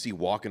animals that you see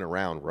walking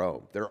around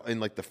Rome. They're in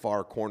like the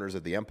far corners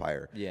of the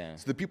empire. Yeah.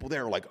 So the people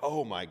there are like,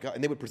 oh my God.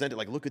 And they would present it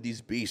like, look at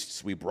these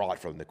beasts we brought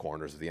from the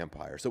corners of the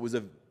empire. So it was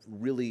a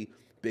really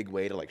big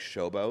way to like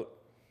showboat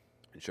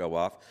and show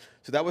off.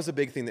 So that was a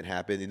big thing that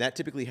happened. And that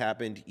typically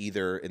happened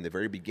either in the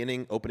very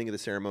beginning, opening of the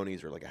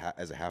ceremonies, or like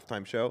as a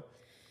halftime show.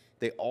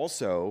 They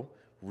also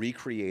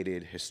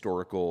recreated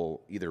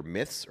historical either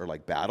myths or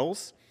like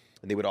battles.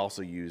 And they would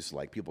also use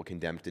like people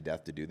condemned to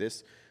death to do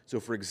this. So,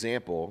 for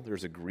example,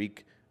 there's a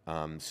Greek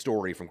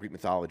story from Greek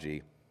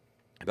mythology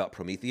about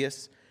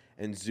Prometheus,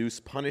 and Zeus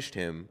punished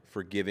him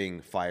for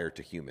giving fire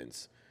to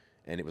humans,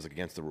 and it was like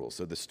against the rules.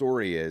 So the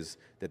story is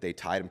that they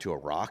tied him to a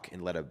rock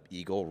and let an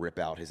eagle rip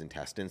out his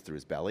intestines through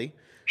his belly.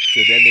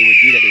 So then they would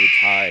do that. They would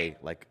tie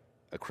like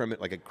a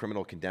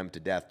criminal condemned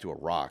to death to a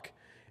rock,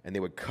 and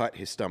they would cut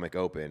his stomach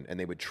open, and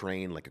they would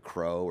train like a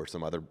crow or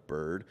some other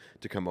bird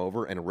to come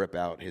over and rip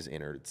out his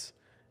innards.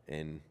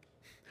 And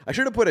I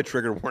should have put a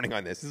trigger warning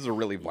on this. This is a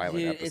really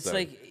violent episode. It's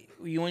like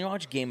when you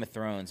watch Game of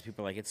Thrones,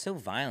 people are like, it's so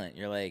violent.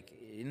 You're like,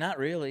 not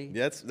really.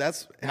 That's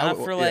how Not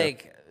for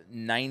like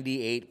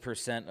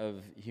 98%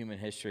 of human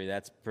history.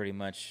 That's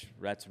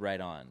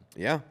right on.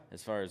 Yeah.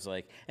 As far as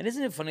like, and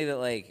isn't it funny that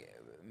like,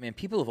 man,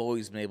 people have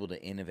always been able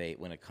to innovate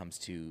when it comes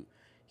to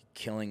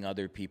killing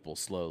other people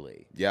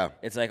slowly. Yeah.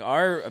 It's like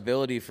our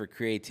ability for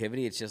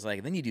creativity. It's just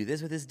like, then you do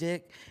this with his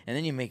dick, and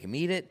then you make him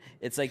eat it.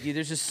 It's like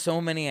there's just so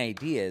many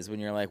ideas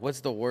when you're like,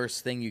 what's the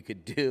worst thing you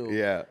could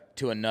do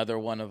to another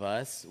one of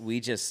us?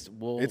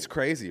 It's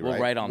crazy, we'll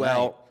right? write on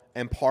well,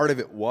 and part of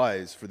it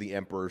was for the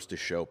emperors to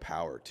show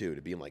power too,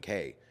 to be like,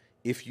 hey,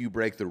 if you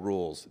break the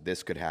rules,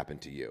 this could happen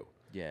to you.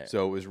 Yeah.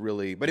 So it was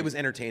really, but it was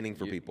entertaining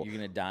for people. You're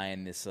gonna die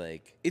in this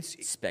like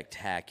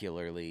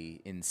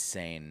spectacularly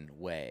insane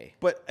way.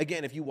 But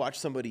again, if you watch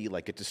somebody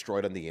like get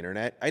destroyed on the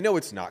internet, I know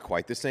it's not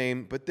quite the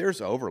same, but there's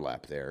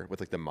overlap there with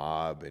like the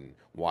mob and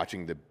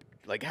watching the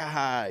like,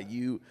 haha,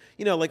 you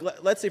know, like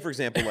let's say for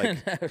example, like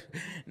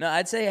no,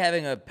 I'd say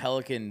having a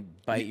pelican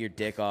bite your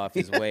dick off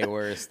is way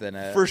worse than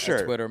a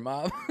Twitter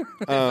mob.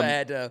 If I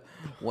had to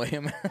weigh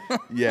him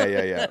out.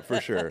 yeah,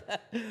 for sure.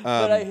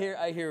 But I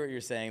hear what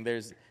you're saying.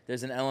 There's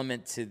an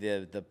element to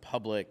the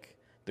public,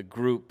 the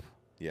group,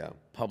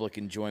 public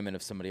enjoyment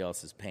of somebody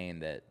else's pain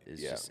that is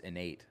just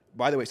innate.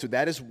 By the way, so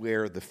that is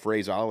where the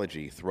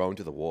phraseology "thrown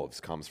to the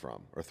wolves" comes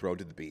from, or "thrown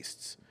to the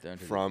beasts."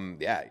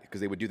 Because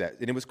they would do that,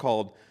 and it was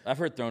called. I've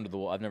heard "thrown to the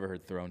wolf." I've never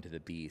heard "thrown to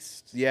the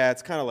beasts." Yeah,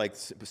 it's kind of like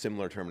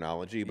similar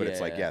terminology, but it's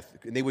like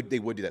and they would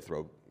do that.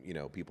 Throw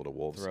people to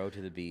wolves. Throw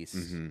to the beasts.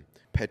 Mm-hmm.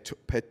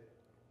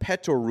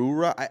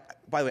 Petorura.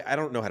 By the way, I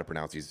don't know how to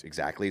pronounce these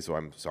exactly, so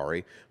I'm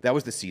sorry. That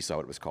was the seesaw.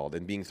 It was called,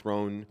 and being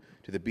thrown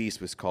to the beast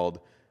was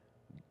called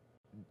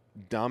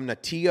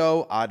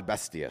damnatio ad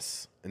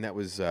bestias. And that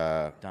was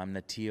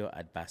damnatio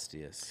ad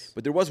bestias.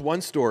 But there was one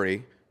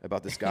story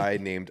about this guy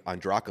named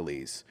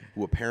Androcles,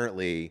 who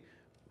apparently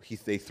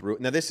they threw.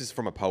 Now this is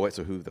from a poet,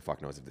 so who the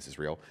fuck knows if this is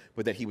real?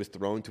 But that he was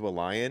thrown to a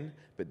lion,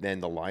 but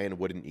then the lion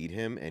wouldn't eat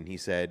him, and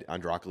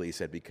Androcles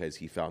said because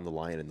he found the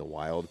lion in the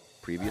wild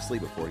previously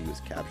before he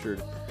was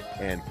captured,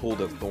 and pulled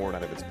a thorn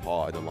out of its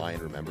paw, and the lion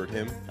remembered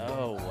him.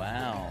 Oh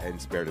wow!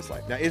 And spared his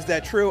life. Now is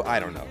that true? I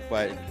don't know,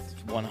 but it's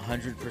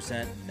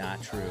 100%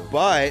 not true.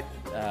 But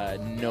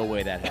no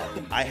way that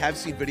happened. I have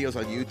seen videos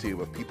on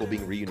YouTube of people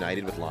being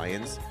reunited with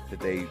lions that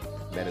they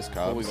met as cubs.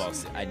 Well, we've all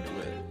seen.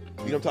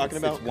 You know what I'm talking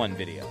about? It's one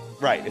video.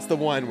 Right. It's the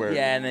one where.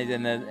 Yeah,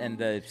 and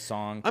the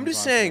song. I'm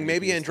just saying,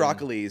 maybe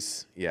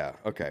Androcles. Yeah.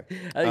 Okay.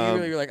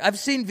 You're like, I've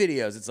seen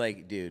videos. It's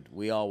like, dude,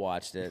 we all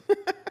watched it.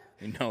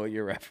 You know what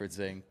you're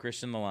referencing.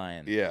 Christian the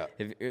Lion. Yeah.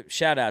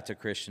 Shout out to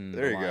Christian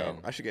there the you Lion.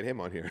 go. I should get him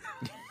on here.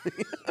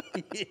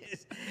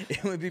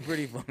 It would be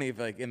pretty funny if,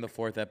 like, in the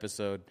 4th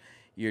episode,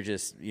 you're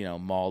just,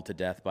 mauled to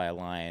death by a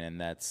lion, and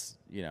that's,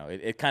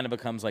 it kind of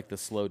becomes like the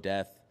slow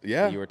death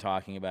that you were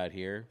talking about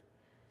here.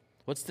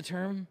 What's the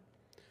term?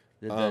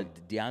 The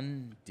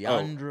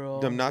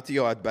Diandro...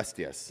 Damnatio ad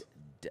bestias.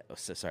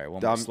 Sorry,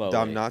 one more slowly.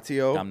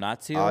 Damnatio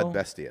ad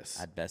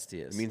bestias. Ad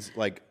bestias. It means,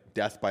 like,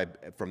 death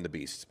from the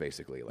beasts,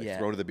 basically. Like,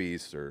 thrown to the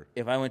beast, or...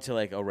 If I went to,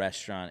 like, a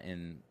restaurant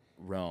in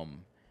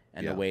Rome,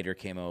 and the waiter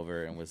came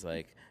over and was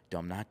like,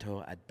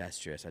 Damnato ad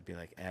bestias, I'd be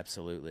like,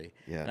 absolutely.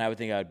 Yeah. And I would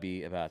think I would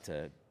be about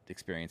to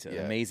experience it.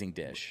 Yeah. Amazing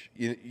dish.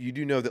 You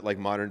do know that like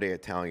modern day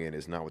Italian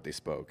is not what they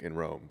spoke in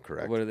Rome,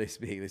 correct? What do they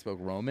speak? They spoke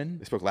Roman?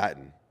 They spoke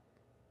Latin.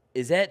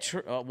 Is that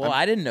true?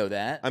 I didn't know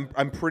that.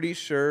 I'm pretty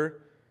sure.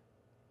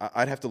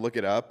 I'd have to look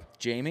it up.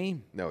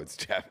 Jamie? No, it's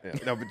Jeff.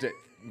 No, but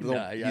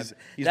That's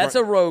he's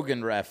a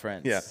Rogan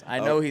reference. Yeah. I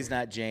know he's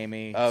not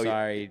Jamie. Oh,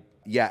 Sorry.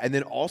 Yeah, and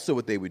then also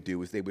what they would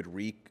do is they would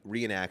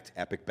reenact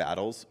epic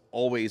battles,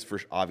 always for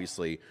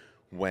obviously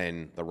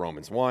when the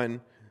Romans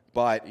won.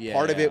 But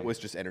part of it was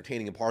just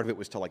entertaining, and part of it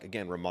was to like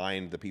again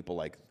remind the people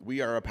like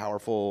we are a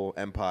powerful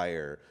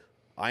empire.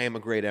 I am a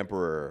great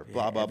emperor.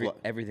 Blah blah blah.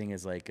 Everything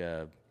is like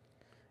a.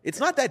 It's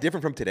not that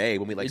different from today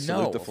when we like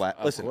salute the flag.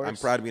 Listen, course. I'm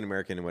proud to be an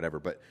American and whatever,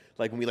 but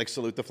like when we like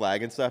salute the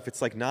flag and stuff,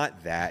 it's like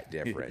not that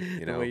different,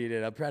 you know. The way you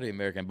did, I'm proud to be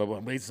American, but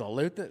when we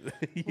salute it,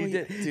 you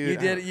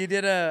Dude,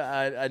 did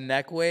a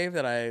neck wave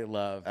that I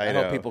love. I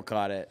hope know. people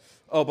caught it.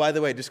 Oh, by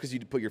the way, just because you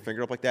put your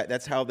finger up like that,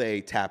 that's how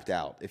they tapped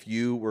out. If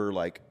you were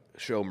like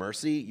show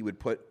mercy, you would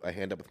put a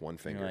hand up with one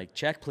finger. You're like,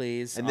 check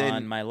please And then-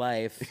 on my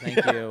life.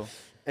 Thank you.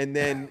 And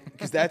then,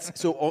 because that's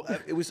so,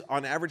 it was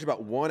on average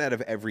about 1 out of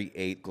every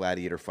 8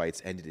 gladiator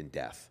fights ended in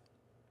death.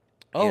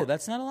 Oh, Yeah.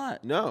 that's not a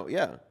lot. No,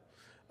 yeah.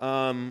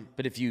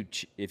 But if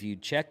you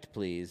checked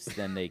please,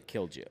 then they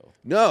killed you.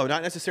 No,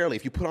 not necessarily.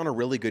 If you put on a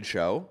really good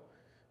show,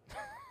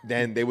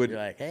 then they would. You're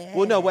like, hey.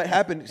 Well, no. What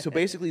happened? So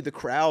basically, the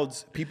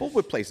crowds, people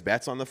would place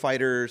bets on the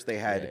fighters. They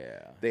had,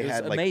 they It was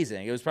had like,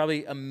 amazing. It was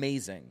probably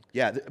amazing.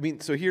 yeah. I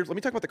mean, so here, let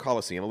me talk about the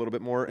Colosseum a little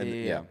bit more, and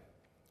Yeah.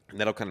 and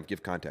that'll kind of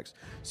give context.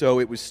 So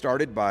it was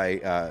started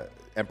by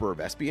Emperor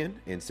Vespasian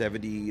in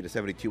 70 to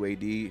 72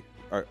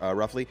 AD,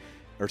 roughly,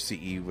 or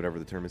CE, whatever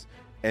the term is,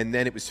 and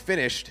then it was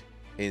finished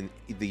in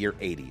the year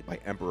 80 by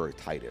Emperor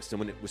Titus. And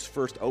when it was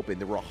first opened,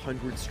 there were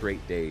 100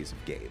 straight days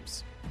of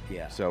games.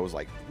 Yeah. So it was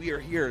like, we are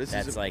here.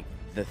 That's like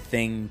the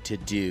thing to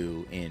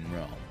do in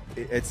Rome.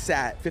 It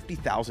sat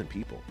 50,000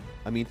 people.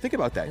 I mean, think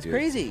about that, That's dude.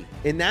 crazy.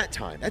 In that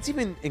time. That's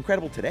even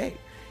incredible today.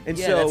 And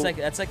Yeah, so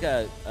that's like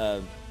a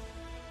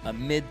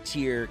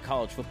mid-tier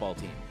college football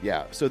team.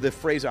 yeah, so the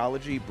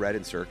phraseology bred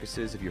in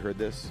circuses, have you heard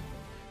this?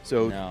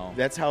 So No.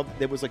 that's how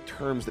there was like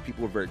terms that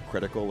people were very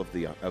critical of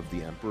the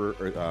emperor,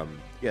 or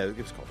yeah, it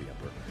was called the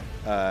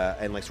emperor,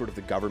 and like sort of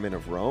the government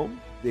of Rome.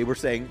 They were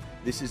saying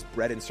this is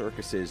bred in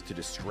circuses to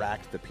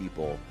distract the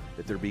people,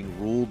 that they're being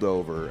ruled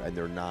over and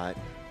they're not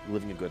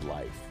living a good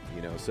life,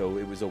 you know. So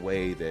it was a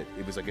way that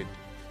it was like a.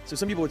 So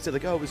some people would say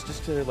like, oh, it was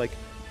just to like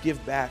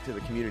give back to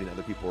the community, and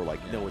other people were like,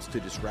 no, it's to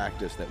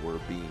distract us that we're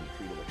being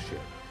treated like shit.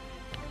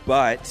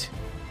 But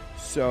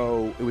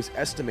so it was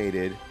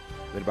estimated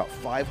that about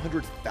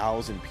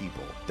 500,000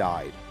 people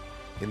died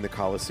in the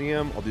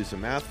Colosseum. I'll do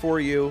some math for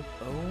you.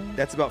 Oh.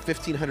 That's about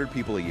 1,500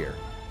 people a year.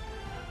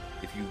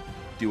 If you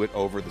do it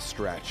over the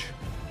stretch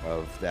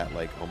of that,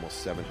 like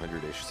almost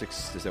 700-ish,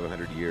 600 to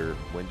 700 year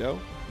window.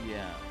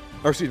 Yeah.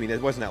 Or excuse me,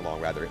 it wasn't that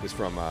long. Rather, it was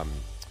from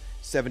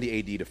 70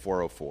 AD to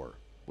 404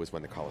 was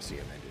when the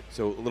Colosseum ended.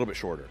 So a little bit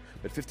shorter.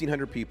 But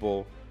 1,500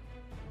 people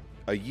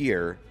a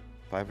year,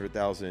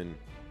 500,000.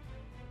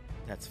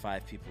 That's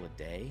 5 people a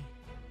day.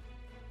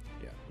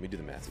 Yeah, let me do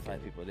the math. That's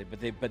 5 people a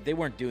day. But they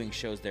weren't doing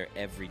shows there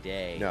every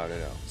day. No.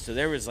 So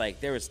there was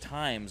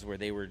times where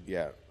they were.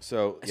 Yeah.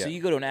 So So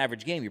you go to an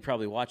average game, you're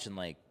probably watching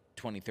like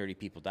 20, 30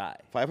 people die.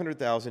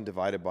 500,000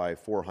 divided by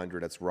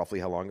 400. That's roughly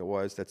how long it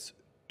was. That's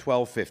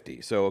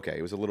 1,250. So okay,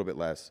 it was a little bit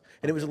less,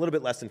 and it was a little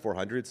bit less than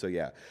 400. So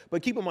yeah,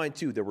 but keep in mind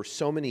too, there were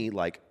so many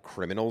like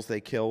criminals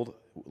they killed,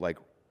 like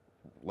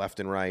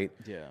left and right.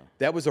 Yeah.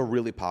 That was a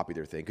really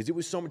popular thing because it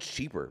was so much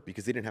cheaper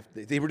because they didn't have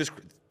to, they were just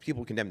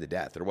people condemned to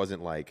death. There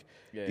wasn't like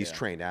these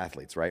trained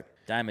athletes, right?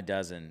 Dime a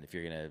dozen if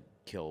you're going to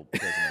kill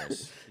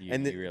prisoners. You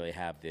really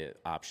have the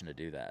option to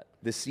do that.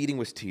 The seating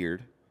was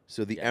tiered.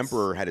 So the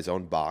emperor had his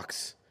own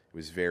box. It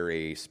was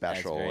very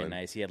special. That's very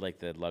nice. He had like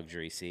the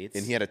luxury seats.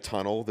 And he had a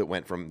tunnel that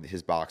went from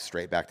his box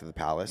straight back to the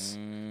palace.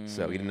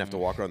 So he didn't have to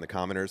walk around the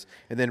commoners.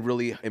 And then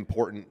really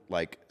important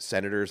like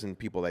senators and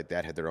people like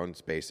that had their own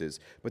spaces.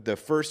 But the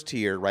first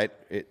tier, right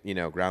at,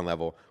 ground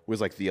level,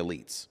 was like the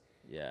elites.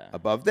 Yeah.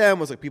 Above them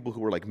was like people who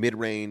were like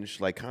mid-range,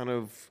 like kind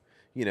of,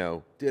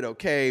 did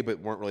okay,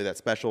 but weren't really that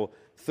special.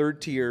 Third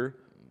tier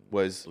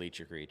was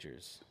Bleacher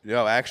creatures.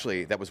 no,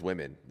 actually, that was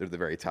women. They're the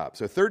very top.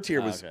 So third tier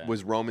Okay.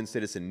 was Roman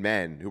citizen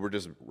men who were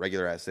just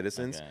regular ass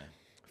citizens. Okay.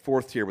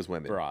 Fourth tier was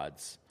women.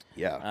 Broads.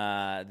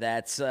 Yeah.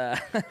 That's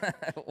why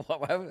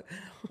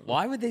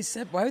would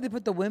they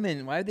put the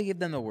women? Why would they give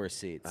them the worst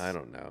seats? I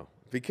don't know.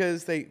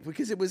 Because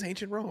it was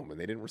ancient Rome and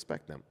they didn't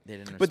respect them.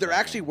 didn't But there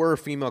respect actually were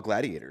female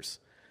gladiators.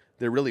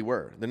 There really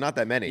were. They're not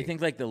that many. You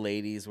think like the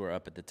ladies were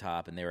up at the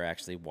top and they were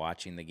actually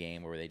watching the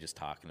game, or were they just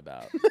talking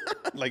about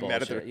like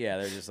mad at bullshit? their- Yeah,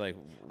 they're just like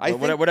I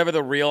think- whatever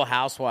the Real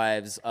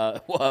Housewives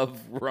of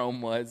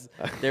Rome was.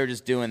 They were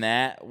just doing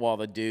that while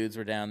the dudes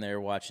were down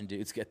there watching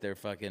dudes get their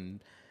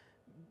fucking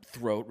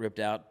throat ripped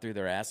out through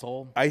their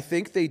asshole. I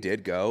think they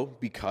did go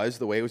because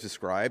the way it was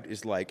described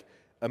is like,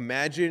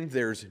 imagine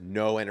there's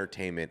no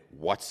entertainment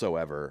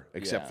whatsoever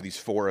except Yeah. for these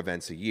 4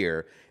 events a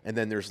year, and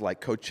then there's like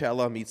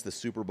Coachella meets the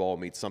Super Bowl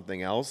meets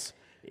something else.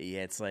 Yeah,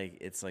 it's like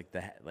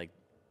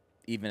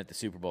even at the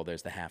Super Bowl,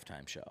 there's the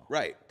halftime show.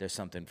 Right. There's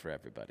something for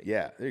everybody.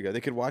 Yeah, there you go.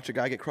 They could watch a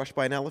guy get crushed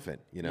by an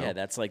elephant, you know? Yeah,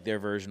 that's like their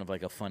version of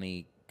like a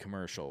funny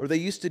commercial. Or they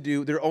used to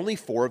do, there are only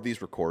 4 of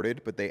these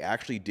recorded, but they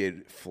actually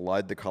did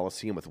flood the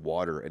Coliseum with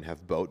water and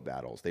have boat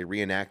battles. They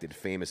reenacted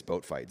famous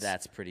boat fights.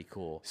 That's pretty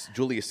cool.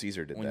 Julius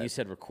Caesar did that. When you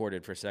said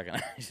recorded for a second,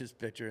 I was just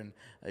picturing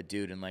a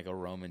dude in like a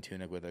Roman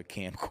tunic with a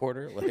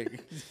camcorder.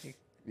 Like,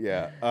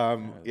 yeah.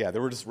 Yeah,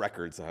 there were just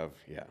records of,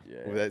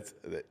 Well, that's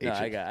the no,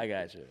 ancient. I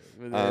got you.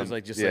 It was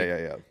like just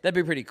yeah. That'd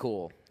be pretty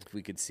cool if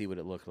we could see what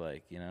it looked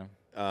like, you know?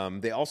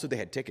 They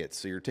had tickets.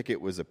 So your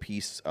ticket was a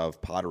piece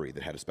of pottery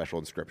that had a special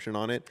inscription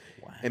on it.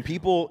 Wow. And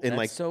people in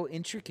That's so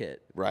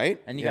intricate.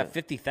 right? And you Yeah. got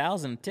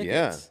 50,000 tickets.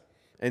 Yeah.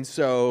 And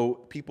so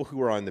people who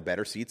were on the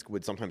better seats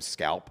would sometimes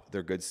scalp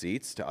their good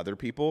seats to other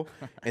people,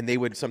 and they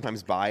would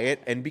sometimes buy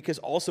it. And because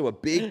also a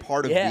big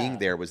part of Yeah. being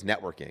there was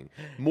networking,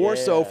 more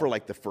so for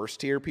like the first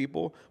tier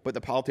people, but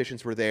the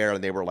politicians were there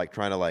and they were like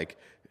trying to like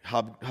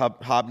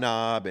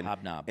hobnob.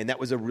 And that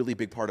was a really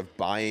big part of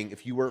buying.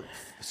 If you were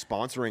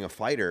sponsoring a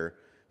fighter,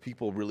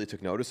 people really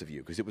took notice of you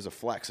because it was a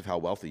flex of how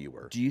wealthy you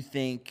were. Do you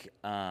think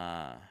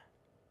I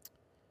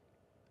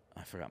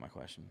forgot my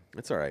question.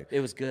 That's all right.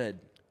 It was good.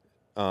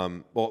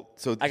 Well,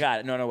 so I got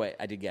it. No, wait.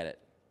 I did get it.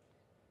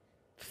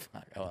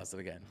 Fuck, I lost it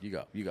again.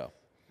 You go.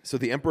 So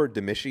the Emperor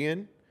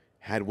Domitian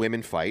had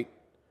women fight.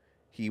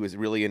 He was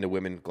really into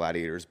women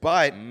gladiators,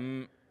 but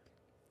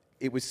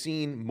it was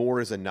seen more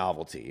as a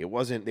novelty.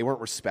 They weren't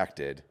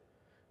respected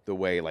the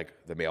way like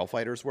the male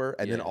fighters were.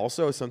 And then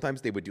also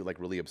sometimes they would do like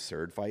really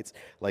absurd fights.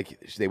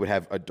 Like they would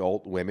have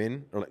adult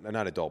women, or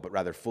not adult, but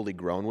rather fully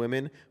grown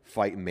women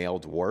fight male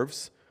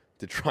dwarves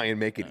to try and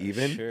make it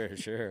even.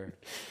 Sure.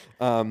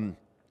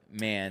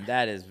 Man,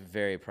 that is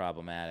very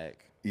problematic.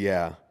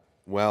 Yeah.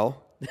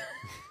 Well,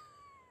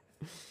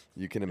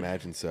 you can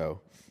imagine so.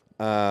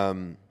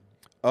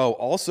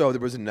 Also,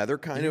 there was another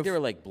kind of... There were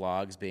like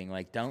blogs being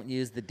like, don't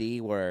use the D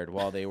word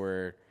while they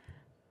were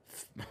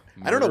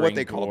I don't know what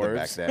they called them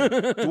back then.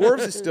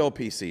 Dwarves is still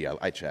PC.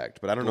 I checked,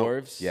 but I don't know.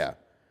 Dwarves? Yeah.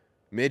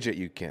 Midget,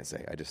 you can't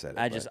say. I just said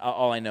it.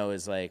 All I know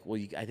is like, well,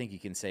 I think you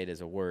can say it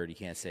as a word. You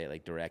can't say it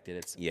like directed.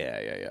 It's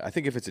Yeah. I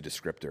think if it's a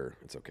descriptor,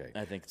 it's okay.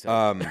 I think so.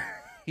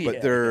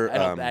 But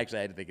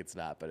I think it's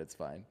not, but it's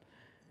fine.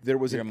 There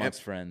was You're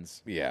amongst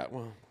friends. Yeah.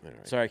 Well, all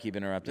right. Sorry, I keep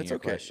interrupting That's your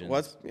okay. questions.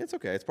 Well, it's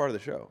okay. It's part of the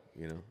show.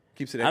 You know,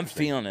 keeps it. I'm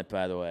Interesting. feeling it,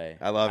 by the way.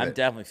 I love it. I'm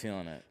definitely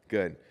feeling it.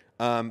 Good.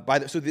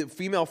 So the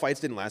female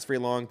fights didn't last very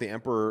long. The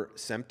Emperor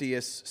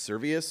Semptius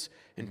Servius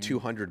in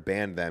 200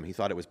 banned them. He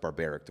thought it was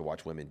barbaric to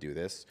watch women do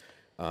this.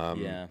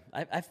 Yeah,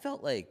 I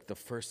felt like the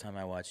first time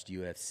I watched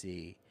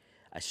UFC,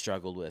 I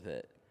struggled with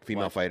it.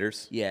 Female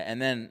fighters? Yeah,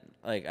 and then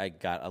like I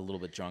got a little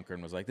bit drunker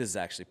and was like, this is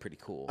actually pretty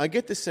cool. I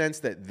get the sense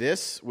that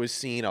this was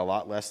seen a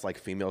lot less like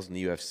females in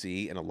the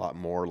UFC and a lot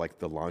more like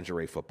the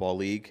lingerie football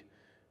league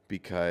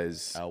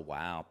because... Oh,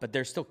 wow. But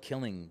they're still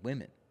killing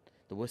women.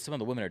 Some of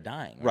the women are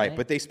dying, Right,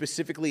 but they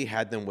specifically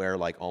had them wear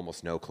like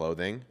almost no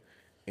clothing.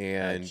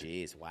 And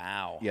jeez,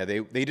 wow. Yeah,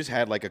 they just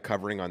had like a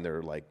covering on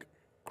their like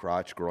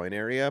crotch, groin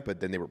area, but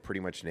then they were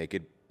pretty much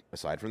naked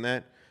aside from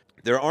that.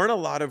 There aren't a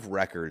lot of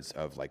records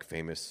of like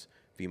famous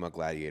female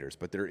gladiators,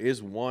 but there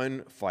is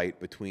one fight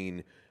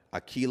between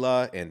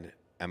Aquila and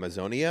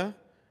Amazonia,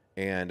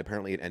 and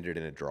apparently it ended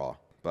in a draw.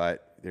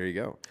 But there you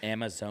go.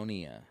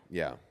 Amazonia.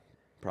 Yeah,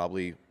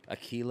 probably.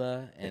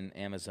 Aquila and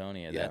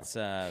Amazonia.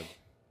 Yeah.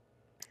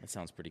 That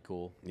sounds pretty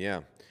cool.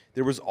 Yeah.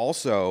 There was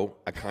also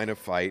a kind of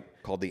fight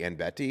called the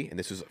Enbeti, and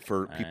this was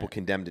for people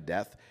condemned to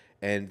death,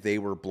 and they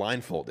were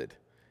blindfolded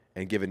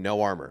and given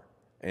no armor.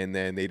 And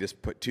then they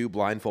just put 2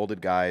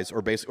 blindfolded guys,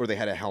 or they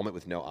had a helmet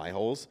with no eye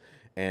holes,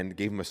 and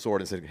gave them a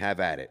sword and said, "Have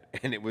at it."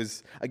 And it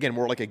was again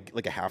more like a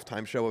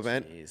halftime show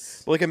event.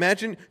 Jeez. But like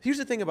imagine, here's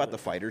the thing about the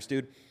fighters,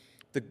 dude.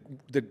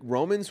 The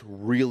Romans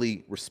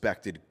really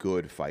respected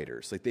good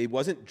fighters. Like they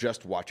wasn't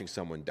just watching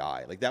someone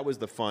die. Like that was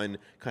the fun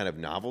kind of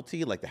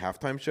novelty, like the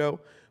halftime show.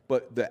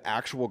 But the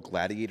actual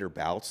gladiator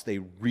bouts, they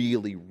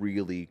really,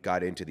 really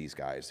got into these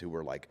guys who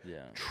were like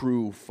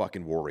true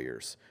fucking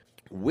warriors.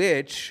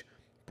 Which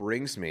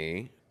brings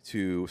me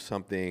to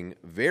something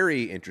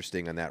very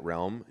interesting in that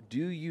realm.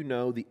 Do you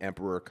know the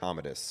Emperor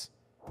Commodus?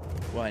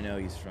 Well, I know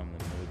he's from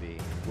the movie.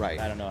 Right.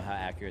 I don't know how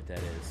accurate that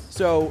is.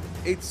 So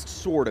it's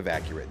sort of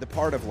accurate. The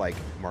part of like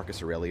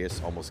Marcus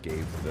Aurelius almost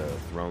gave the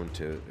throne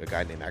to a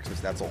guy named Maximus,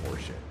 that's all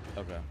horseshit.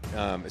 Okay.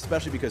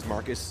 Especially because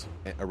Marcus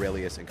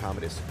Aurelius and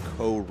Commodus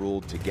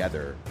co-ruled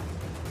together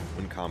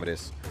when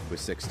Commodus was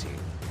 16.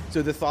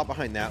 So the thought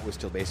behind that was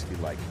to basically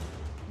like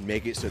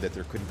make it so that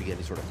there couldn't be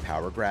any sort of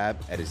power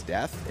grab at his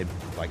death and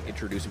like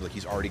introduce him like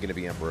he's already going to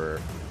be emperor.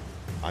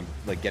 I'm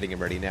like getting him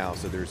ready now.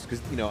 So there's, because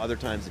other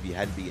times if he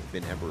hadn't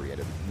been emperor yet,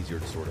 it'd be easier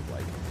to sort of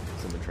like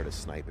someone try to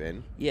snipe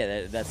in.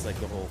 Yeah, that's like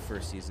the whole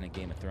first season of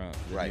Game of Thrones.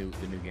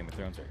 The new Game of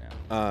Thrones right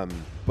now.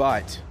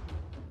 But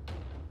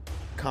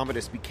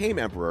Commodus became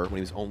emperor when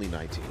he was only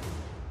 19.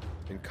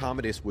 And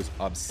Commodus was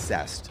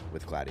obsessed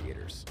with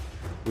gladiators.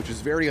 which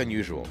is very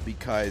unusual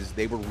because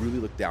they were really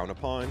looked down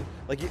upon.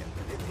 Like,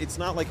 it's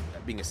not like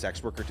being a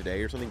sex worker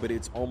today or something, but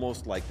it's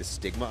almost like the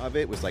stigma of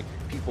it was like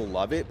people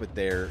love it, but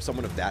they're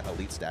someone of that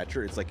elite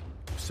stature. It's like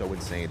so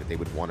insane that they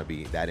would want to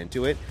be that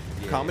into it.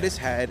 Yeah. Commodus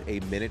had a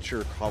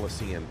miniature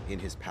coliseum in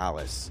his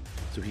palace,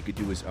 so he could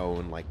do his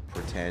own like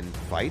pretend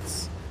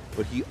fights.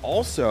 But he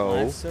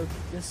also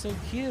that's so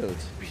cute.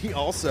 He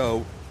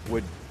also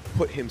would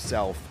put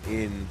himself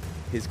in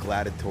his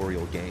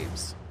gladiatorial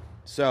games.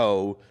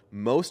 So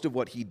most of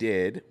what he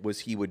did was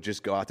he would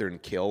just go out there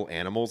and kill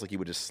animals, like he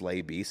would just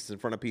slay beasts in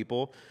front of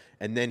people,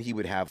 and then he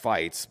would have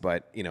fights.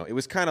 But it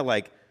was kind of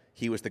like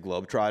he was the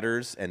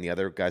Globetrotters and the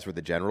other guys were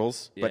the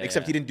generals. But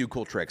except he didn't do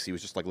cool tricks. He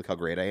was just like, look how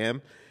great I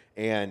am.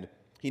 And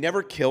he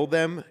never killed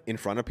them in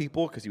front of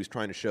people because he was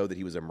trying to show that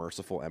he was a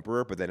merciful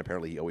emperor. But then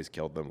apparently he always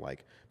killed them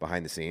like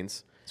behind the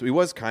scenes. So he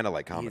was kind of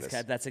like Commodus.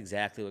 That's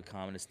exactly what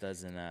Commodus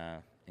does in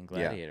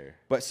Gladiator.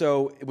 Yeah. But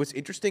so what's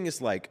interesting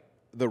is like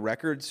the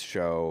records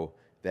show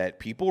that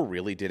people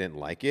really didn't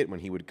like it when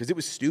he would, because it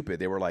was stupid.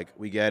 They were like,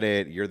 we get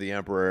it, you're the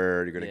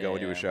emperor, you're going to go and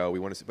do a show, we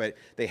want to, but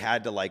they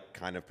had to like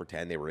kind of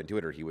pretend they were into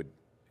it or he would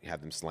have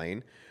them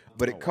slain.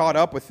 But it caught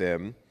up with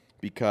him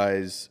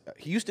because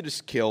he used to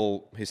just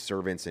kill his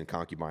servants and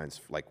concubines.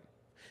 Like,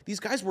 these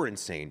guys were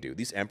insane, dude.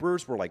 These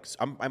emperors were like,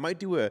 I might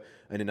do in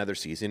another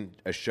season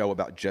a show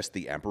about just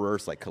the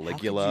emperors, like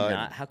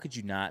Caligula. How could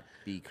you not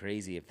be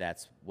crazy if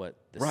that's what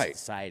the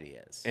society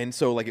is? And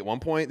so, like, at one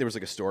point, there was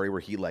like a story where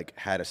he like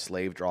had a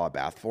slave draw a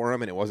bath for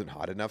him, and it wasn't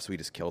hot enough, so he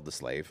just killed the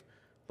slave,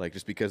 like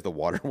just because the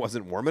water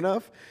wasn't warm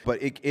enough.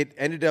 But it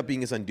ended up being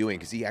his undoing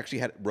because he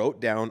actually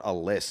wrote down a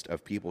list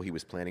of people he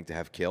was planning to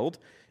have killed.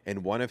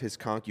 And one of his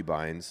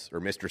concubines, or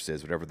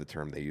mistresses, whatever the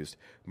term they used,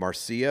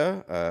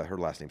 Marcia, her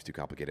last name's too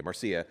complicated,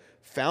 Marcia,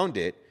 found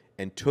it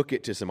and took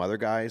it to some other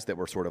guys that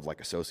were sort of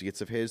like associates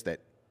of his that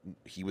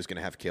he was going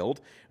to have killed.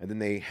 And then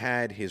they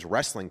had his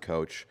wrestling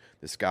coach,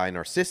 this guy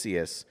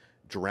Narcissus,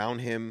 drown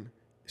him,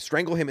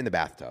 strangle him in the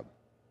bathtub.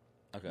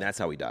 Okay. And that's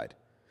how he died.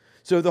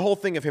 So the whole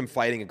thing of him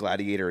fighting a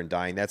gladiator and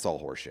dying, that's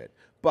all horseshit.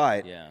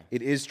 But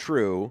it is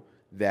true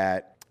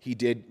that he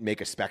did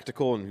make a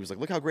spectacle, and he was like,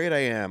 look how great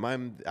I am.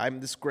 I'm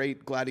this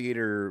great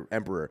gladiator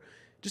emperor.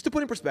 Just to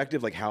put in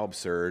perspective, like, how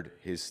absurd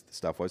his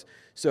stuff was.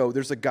 So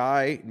there's a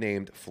guy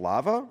named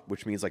Flava,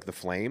 which means, like, the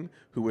flame,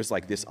 who was,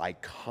 like, this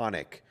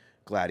iconic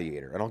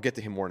gladiator. And I'll get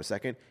to him more in a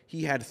second.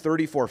 He had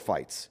 34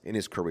 fights in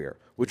his career,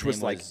 which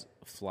was, like...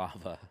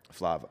 Flava.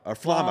 Or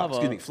Flama.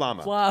 Excuse me,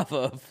 Flama.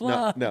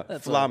 Flava. No,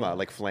 Flama,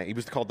 like flame. He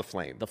was called the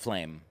Flame. The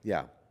Flame.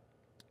 Yeah.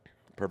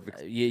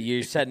 Perfect.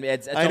 You said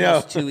it's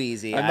almost too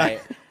easy. I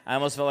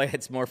almost felt like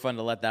it's more fun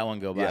to let that one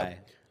go by.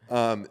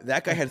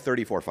 That guy had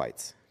 34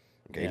 fights.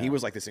 Okay, and he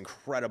was like this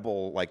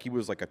incredible, like he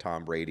was like a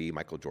Tom Brady,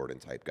 Michael Jordan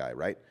type guy,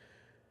 right?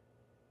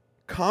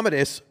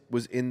 Commodus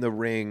was in the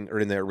ring or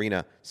in the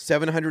arena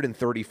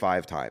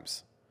 735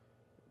 times.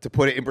 To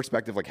put it in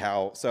perspective, like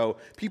how, so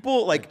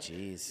people like,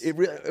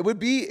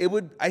 it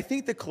would, I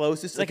think the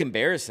closest. It's like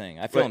embarrassing.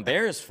 I feel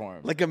embarrassed for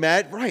him. Like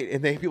right.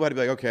 And then people had to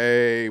be like,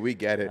 okay, we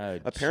get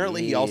it.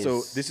 Apparently he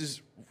also, this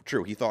is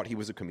true. He thought he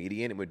was a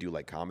comedian and would do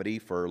like comedy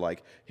for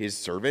like his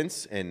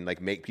servants and like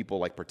make people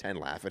like pretend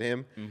laugh at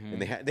him. Mm-hmm.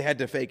 And they had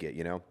to fake it,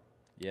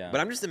 Yeah. But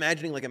I'm just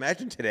imagining, like,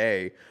 imagine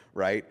today,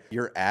 right?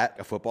 You're at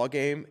a football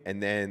game and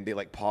then they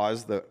like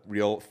pause the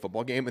real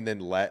football game and then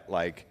let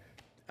like,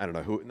 I don't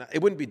know who.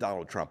 It wouldn't be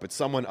Donald Trump, but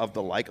someone of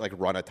the like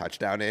run a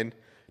touchtouchdown in,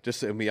 just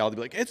so we all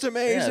be like, "It's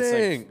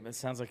amazing." It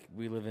sounds like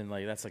we live in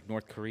that's like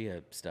North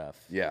Korea stuff.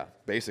 Yeah,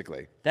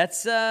 basically.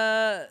 That's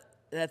so.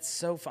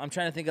 I'm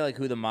trying to think of like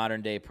who the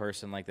modern day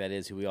person like that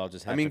is, who we all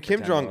just have. I mean,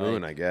 Kim Jong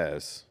Un, I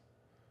guess.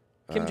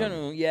 Kim Jong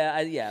Un,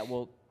 yeah.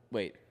 Well,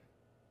 wait,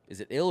 is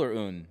it Il or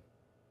Un?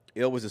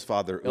 Il was his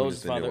father. Il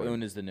was his father.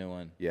 Un is the new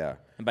one. Yeah,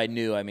 and by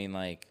new I mean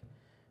like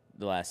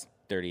the last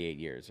 38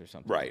 years or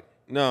something. Right?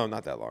 No,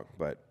 not that long,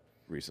 but.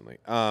 Recently.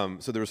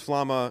 So there was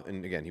Flama,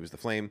 and again, he was the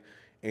Flame,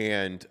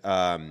 and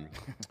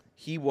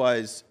he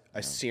was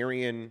a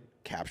Syrian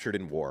captured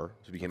in war,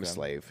 so he became a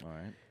slave. All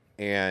right.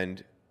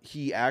 And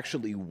he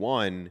actually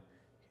won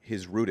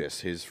his Rudis,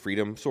 his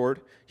freedom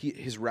sword.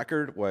 His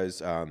record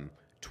was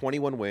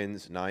 21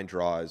 wins, 9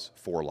 draws,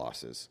 4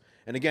 losses.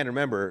 And again,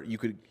 remember, you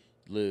could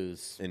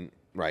lose. And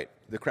right.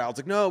 The crowd's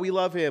like, no, we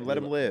love him, let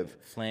him live.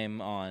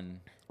 Flame on.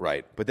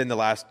 Right. But then the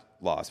last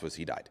loss was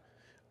he died.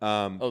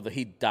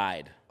 He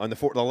died. On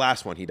the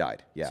last one, he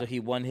died. Yeah. So he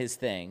won his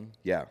thing.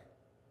 Yeah.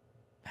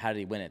 How did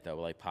he win it, though?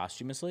 Like,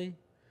 posthumously?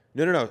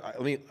 No.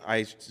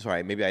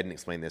 Sorry, maybe I didn't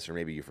explain this, or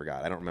maybe you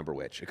forgot. I don't remember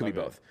which. It could be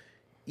both.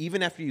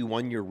 Even after you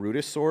won your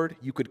Rudis sword,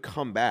 you could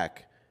come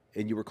back,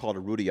 and you were called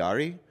a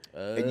Rudiari,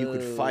 and you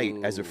could fight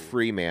as a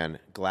free man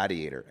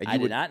gladiator. And I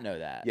did not know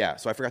that. Yeah,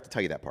 so I forgot to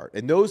tell you that part.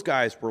 And those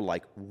guys were,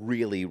 like,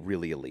 really,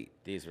 really elite.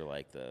 These were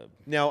like the...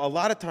 Now, a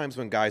lot of times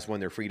when guys won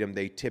their freedom,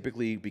 they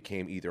typically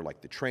became either, like,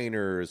 the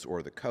trainers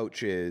or the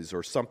coaches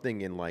or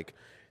something in, like,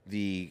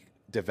 the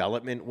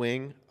development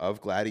wing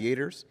of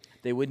gladiators.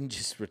 They wouldn't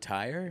just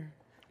retire?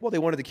 Well, they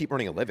wanted to keep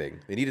earning a living.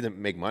 They needed to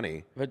make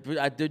money. But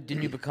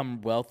didn't you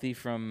become wealthy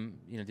from,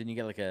 didn't you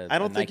get like a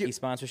Nike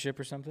sponsorship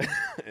or something?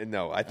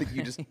 No, I think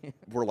you just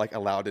were like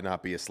allowed to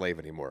not be a slave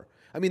anymore.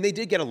 I mean, they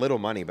did get a little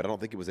money, but I don't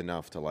think it was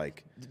enough to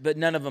like. But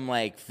none of them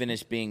like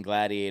finished being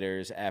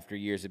gladiators after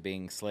years of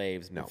being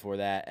slaves before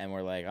that, and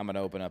were like, I'm going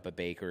to open up a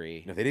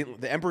bakery. No, they didn't.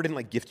 The emperor didn't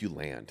like gift you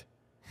land.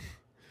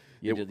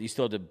 You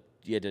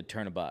had to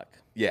turn a buck.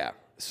 Yeah.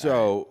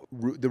 So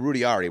the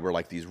Rudiari were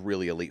like these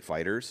really elite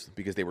fighters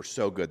because they were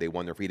so good. They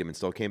won their freedom and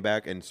still came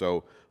back. And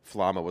so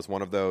Flama was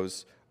one of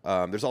those.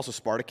 There's also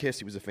Spartacus.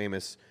 He was a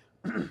famous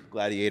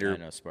gladiator. I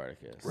know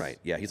Spartacus. Right.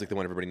 Yeah, he's like the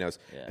one everybody knows.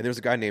 Yeah. And there's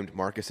a guy named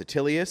Marcus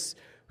Attilius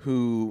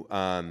who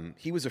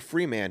he was a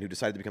free man who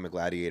decided to become a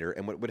gladiator.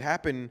 And what would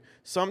happen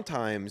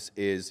sometimes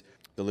is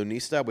the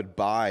Lunista would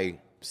buy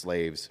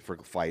slaves for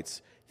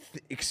fights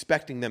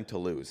expecting them to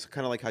lose,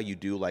 kind of like how you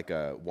do like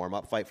a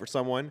warm-up fight for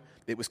someone.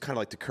 It was kind of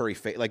like to curry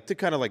favor, like to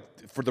kind of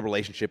like for the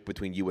relationship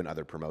between you and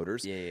other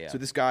promoters. Yeah. So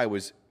this guy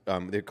was,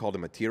 they called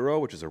him a tiro,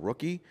 which is a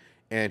rookie,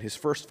 and his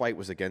first fight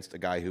was against a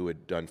guy who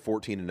had done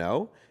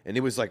 14-0, and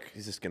it was like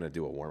he's just gonna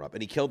do a warm-up,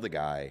 and he killed the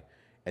guy,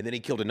 and then he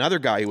killed another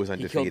guy who was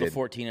undefeated. He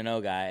killed the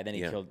 14-0 guy, and then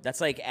he killed.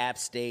 That's like App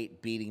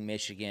State beating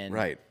Michigan,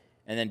 right?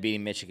 And then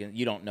beating Michigan.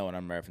 You don't know what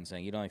I'm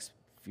referencing.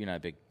 You're not a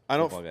big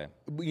football guy.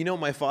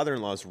 My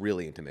father-in-law is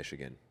really into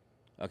Michigan.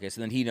 Okay,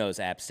 so then he knows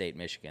App State,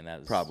 Michigan.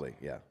 That was probably,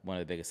 yeah, one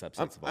of the biggest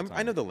upsets of all time.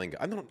 I know the lingo.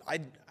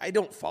 I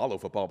don't follow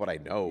football, but I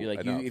know. You're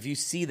like if you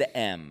see the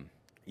M,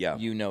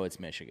 you know it's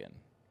Michigan.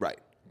 Right.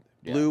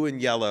 Yeah. Blue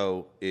and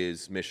yellow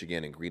is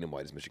Michigan, and green and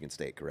white is Michigan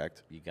State.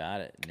 Correct. You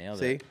got it. Nailed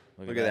See? it.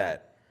 Look at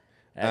that.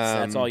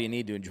 That's all you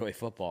need to enjoy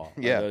football.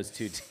 Yeah. Those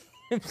two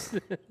teams.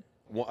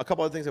 Well, a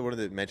couple other things I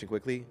wanted to mention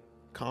quickly.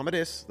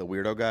 Commodus, the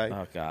weirdo guy.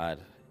 Oh God.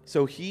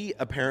 So he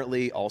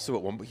apparently also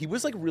at one point he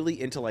was like really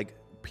into like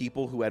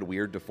people who had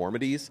weird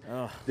deformities.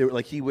 They were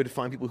like he would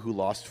find people who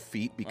lost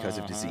feet because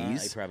of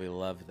disease. He probably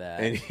loved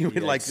that. And he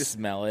would like just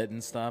smell it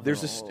and stuff.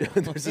 There's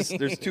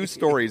there's two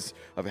stories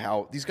of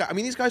how these guys. I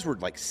mean, these guys were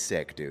like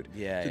sick, dude.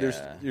 Yeah.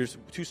 So there's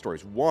two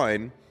stories.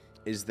 One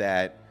is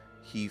that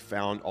he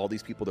found all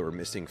these people that were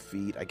missing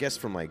feet. I guess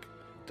from like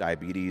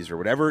diabetes or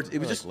whatever. It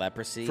was just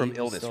leprosy from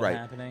illness, right?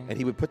 Happening. And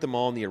he would put them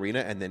all in the arena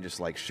and then just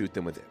like shoot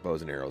them with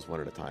bows and arrows one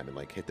at a time and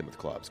like hit them with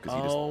clubs.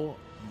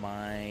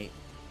 My!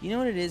 You know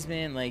what it is,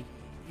 man? Like.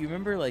 You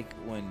remember like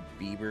when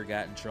Bieber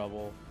got in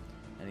trouble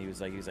and he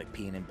was like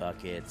peeing in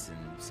buckets and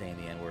saying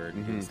the N-word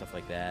and doing stuff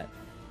like that.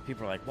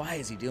 People are like, why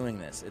is he doing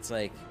this? It's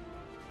like,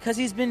 because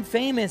he's been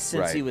famous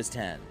since he was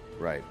 10.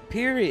 Right.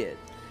 Period.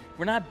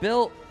 We're not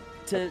built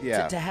to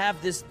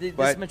have this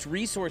much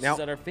resources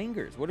at our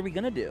fingers. What are we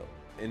going to do?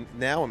 And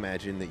now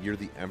imagine that you're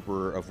the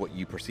emperor of what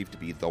you perceive to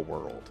be the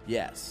world.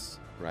 Yes.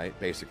 Right?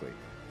 Basically.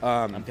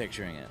 I'm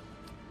picturing it.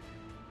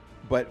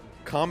 But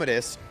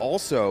Commodus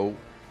also...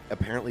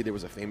 Apparently, there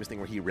was a famous thing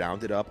where he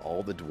rounded up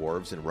all the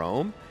dwarves in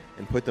Rome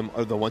and put them,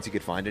 or the ones he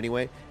could find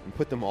anyway, and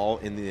put them all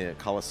in the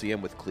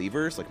Colosseum with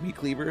cleavers, like meat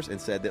cleavers, and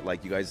said that,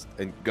 like, you guys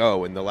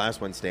go, and the last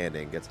one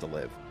standing gets to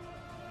live.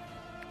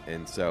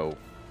 And so,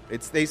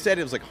 they said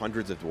it was like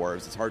hundreds of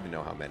dwarves. It's hard to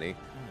know how many.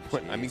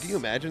 But, I mean, can you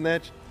imagine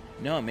that?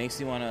 No, it makes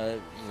you want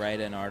to write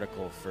an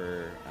article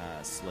for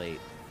Slate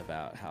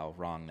about how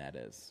wrong that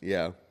is.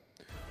 Yeah.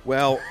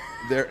 Well,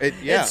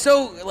 it's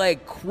so,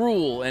 like,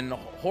 cruel and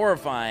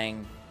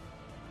horrifying.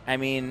 I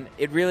mean,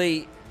 it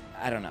really,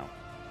 I don't know.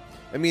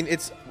 I mean,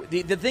 it's...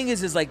 The thing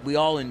is like, we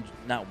all,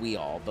 not we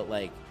all, but,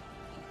 like,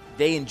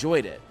 they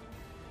enjoyed it.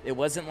 It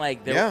wasn't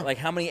like, like,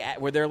 how many,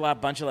 were there a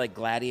bunch of, like,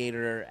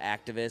 gladiator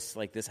activists,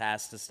 like, this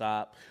has to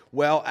stop?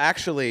 Well,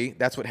 actually,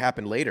 that's what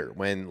happened later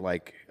when,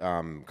 like,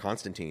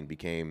 Constantine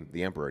became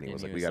the emperor, and he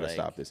was like, we got to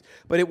stop this.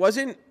 But it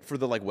wasn't for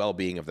the, like,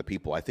 well-being of the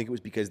people. I think it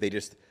was because they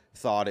just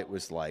thought it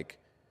was, like...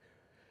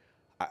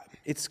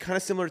 It's kind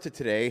of similar to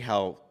today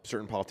how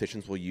certain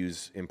politicians will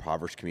use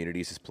impoverished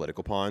communities as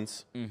political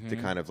pawns to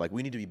kind of like,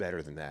 we need to be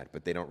better than that,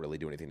 but they don't really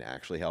do anything to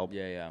actually help.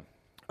 Yeah.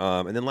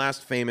 And then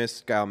last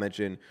famous guy I'll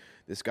mention,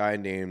 this guy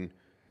named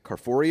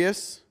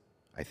Carforius,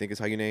 I think is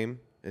how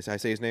I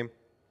say his name.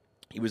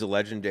 He was a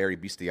legendary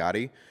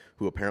bestiati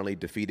who apparently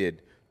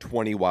defeated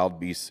 20 wild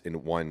beasts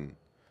in one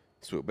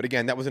swoop. But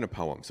again, that was in a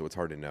poem, so it's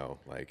hard to know.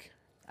 Like,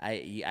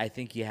 I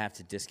think you have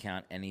to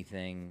discount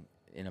anything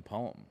in a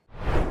poem.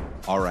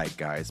 All right,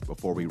 guys,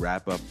 before we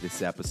wrap up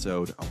this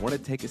episode, I want to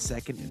take a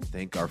second and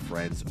thank our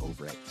friends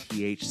over at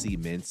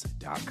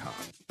THCmints.com.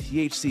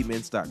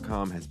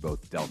 THCmints.com has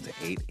both Delta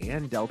 8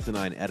 and Delta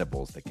 9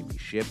 edibles that can be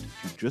shipped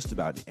to just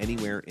about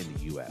anywhere in the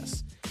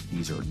U.S.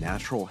 These are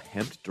natural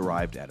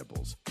hemp-derived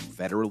edibles,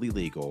 federally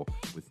legal,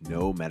 with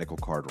no medical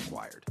card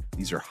required.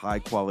 These are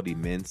high-quality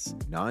mints,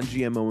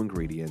 non-GMO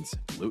ingredients,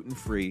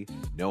 gluten-free,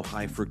 no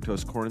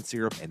high-fructose corn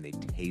syrup, and they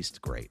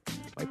taste great.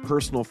 My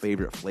personal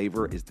favorite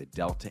flavor is the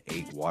Delta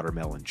 8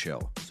 Watermelon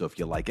Chill. So if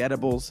you like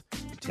edibles,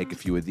 take a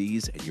few of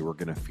these and you are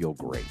going to feel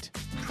great.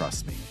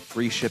 trust me.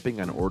 Free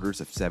shipping on orders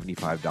of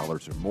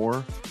 $75 or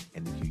more.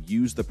 And if you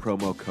use the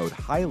promo code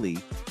HIGHLY,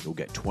 you'll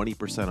get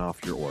 20%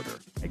 off your order.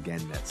 Again,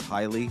 that's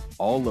HIGHLY,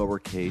 all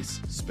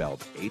lowercase,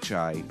 spelled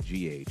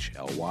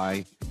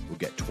HIGHLY. You'll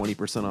get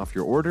 20% off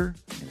your order,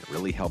 and it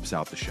really helps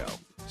out the show.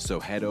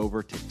 So head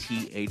over to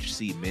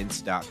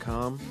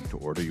thcmints.com to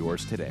order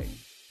yours today.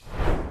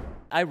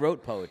 I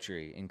wrote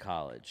poetry in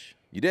college.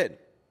 You did?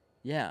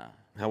 Yeah.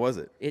 How was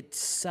it? It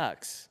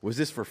sucks. Was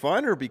this for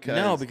fun or because?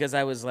 No, because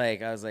I was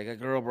like, a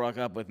girl broke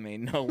up with me.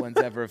 No one's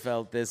ever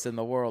felt this in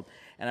the world.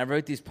 And I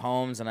wrote these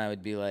poems, and I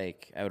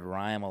would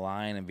rhyme a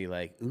line and be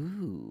like,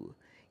 ooh,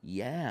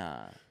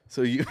 yeah.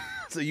 So you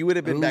would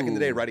have been back in the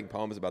day writing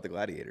poems about the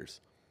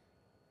Gladiators.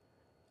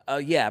 Oh,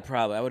 yeah,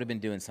 probably. I would have been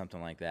doing something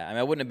like that. I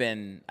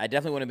mean, I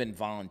definitely wouldn't have been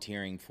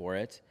volunteering for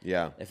it.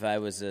 Yeah. If I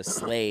was a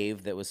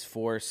slave that was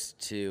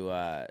forced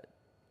to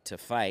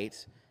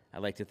fight, I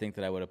like to think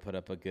that I would have put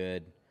up a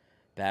good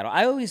battle.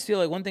 I always feel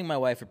like one thing my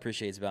wife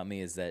appreciates about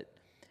me is that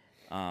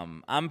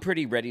I'm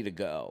pretty ready to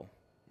go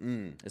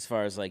as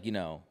far as, like,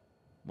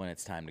 when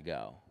it's time to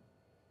go.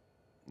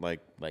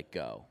 Like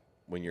go.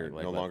 When you're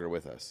no longer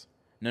with us.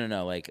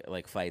 No,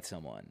 like fight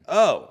someone.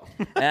 Oh.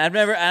 And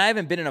I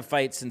haven't been in a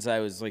fight since I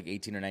was like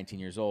 18 or 19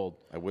 years old.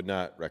 I would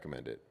not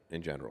recommend it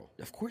in general.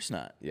 Of course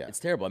not. Yeah. It's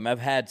terrible. I mean, I've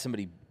had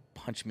somebody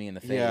punch me in the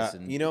face. Yeah,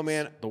 and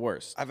man, the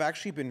worst. I've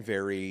actually been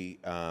very,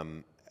 I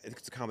think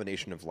it's a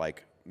combination of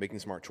like making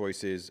smart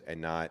choices and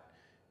not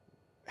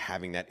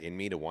having that in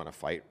me to want to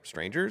fight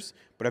strangers.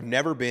 But I've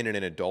never been in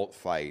an adult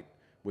fight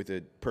with a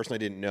person I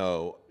didn't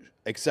know,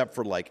 except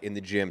for like in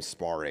the gym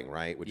sparring,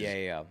 right?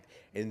 Yeah.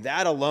 And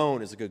that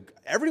alone is like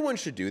everyone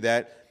should do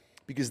that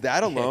because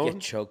that alone.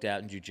 Get choked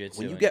out in jiu-jitsu.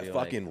 When you get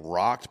fucking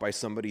rocked by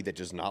somebody that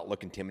does not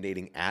look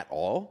intimidating at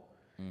all,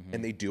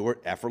 and they do it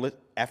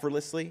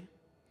effortlessly.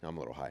 No, I'm a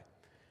little high.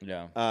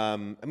 Yeah. I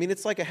mean,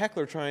 it's like a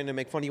heckler trying to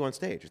make fun of you on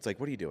stage. It's like,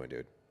 what are you doing,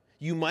 dude?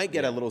 You might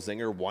get a little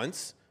zinger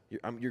once.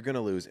 You're going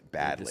to lose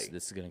badly.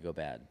 This is going to go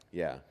bad.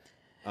 Yeah.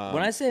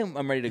 When I say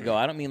I'm ready to go,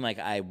 I don't mean like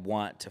I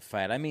want to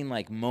fight. I mean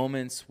like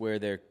moments where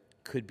there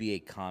could be a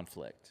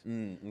conflict.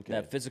 Okay.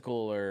 That physical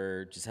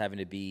or just having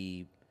to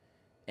be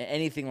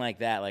anything like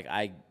that. Like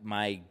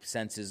my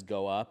senses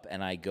go up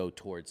and I go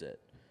towards it.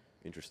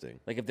 Interesting.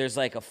 Like if there's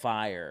like a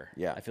fire,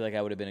 Yeah. I feel like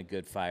I would have been a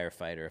good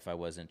firefighter if I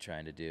wasn't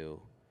trying to do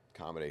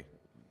Comedy.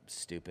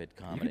 stupid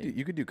comedy.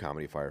 You could do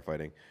comedy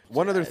firefighting.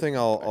 One other thing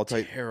I'll tell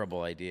you.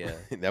 Terrible idea.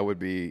 That would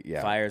be,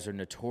 yeah. Fires are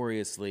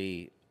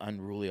notoriously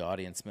unruly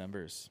audience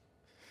members.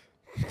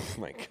 Oh,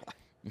 my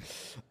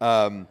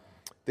God.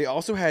 They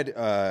also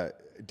had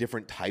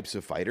different types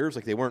of fighters.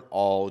 Like, they weren't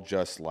all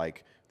just,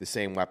 like, the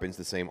same weapons,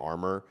 the same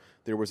armor.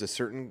 There was a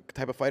certain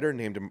type of fighter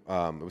named,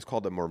 it was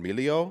called a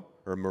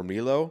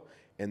Murmillo,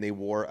 and they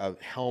wore a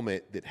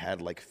helmet that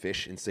had, like,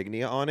 fish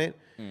insignia on it.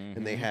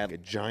 And they had a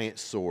giant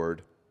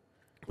sword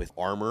with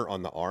armor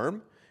on the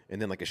arm and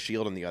then, like, a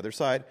shield on the other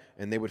side.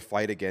 And they would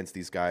fight against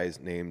these guys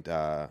named,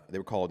 they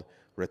were called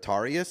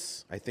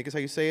Retarius, I think is how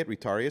you say it,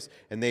 Retarius.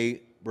 And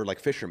they were like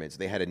fishermen. So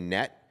they had a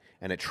net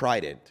and a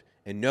trident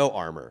and no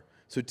armor.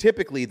 So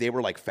typically they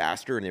were like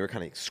faster and they were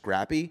kind of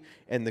scrappy.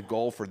 And the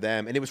goal for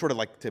them, and it was sort of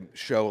like to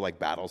show like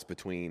battles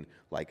between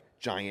like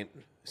giant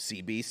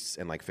sea beasts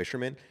and like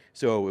fishermen.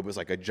 So it was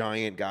like a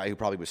giant guy who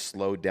probably was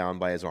slowed down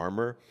by his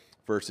armor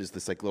versus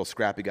this like little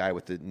scrappy guy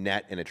with the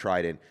net and a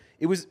trident.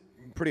 It was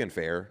pretty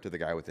unfair to the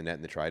guy with the net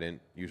and the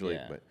trident usually,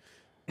 Yeah.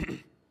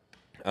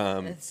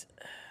 but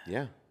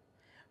yeah.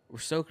 We're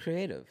so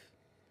creative.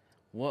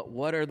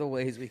 What are the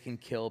ways we can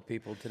kill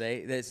people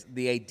today?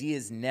 The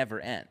ideas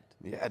never end.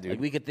 Yeah, dude. Like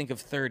we could think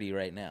of 30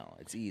 right now.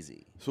 It's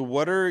easy. So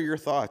what are your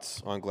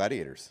thoughts on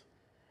Gladiators?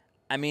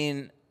 I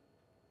mean,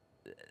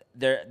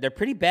 they're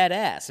pretty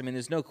badass. I mean,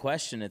 there's no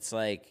question. It's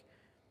like,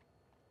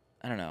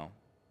 I don't know.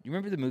 You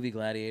remember the movie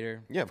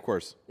Gladiator? Yeah, of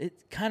course.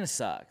 It kind of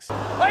sucks.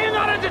 Are you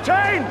not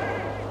entertained?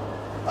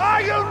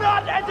 Are you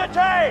not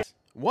entertained?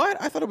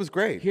 What? I thought it was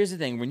great. Here's the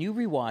thing. When you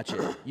rewatch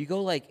it, you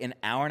go like an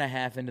hour and a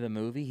half into the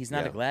movie. He's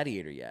not Yeah. a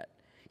gladiator yet.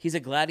 He's a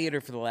gladiator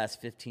for the last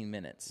 15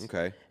 minutes.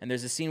 Okay. And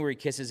there's a scene where he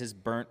kisses his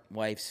burnt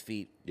wife's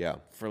feet. Yeah.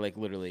 For like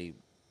literally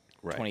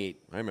Right.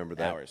 28 I remember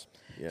that. hours.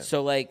 Yeah.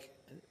 So like,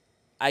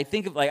 I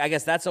think of like, I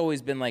guess that's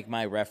always been like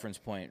my reference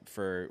point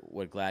for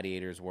what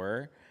gladiators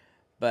were.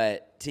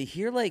 But to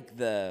hear like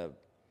the,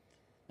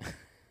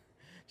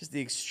 just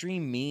the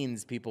extreme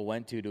means people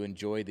went to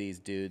enjoy these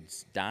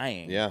dudes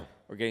dying. Yeah.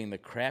 Or getting the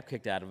crap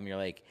kicked out of them, you're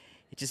like,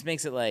 it just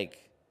makes it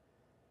like,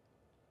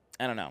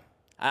 I don't know.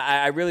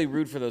 I really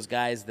root for those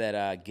guys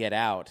that get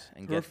out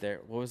and get their,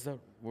 what was their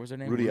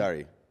name?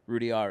 Rudiari.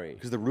 Rudiari.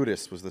 Because the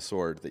Rudis was the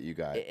sword that you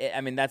got. I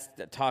mean, that's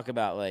the talk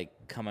about like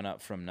coming up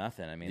from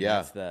nothing. I mean, Yeah.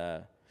 that's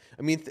the.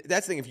 I mean,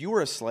 that's the thing. If you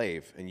were a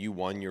slave and you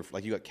won you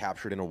got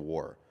captured in a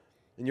war,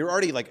 and you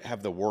already like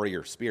have the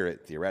warrior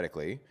spirit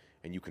theoretically,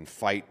 and you can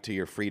fight to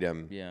your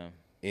freedom Yeah.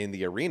 in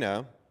the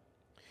arena,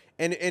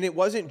 and it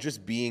wasn't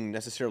just being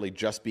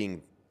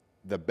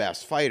the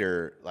best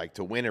fighter, like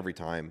to win every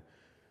time,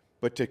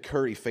 but to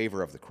curry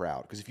favor of the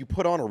crowd. Because if you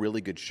put on a really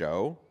good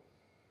show,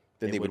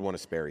 then they would want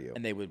to spare you.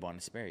 And they would want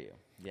to spare you.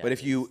 Yeah, but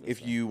if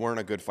you weren't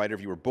a good fighter,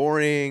 if you were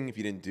boring, if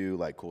you didn't do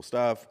like cool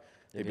stuff,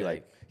 they'd be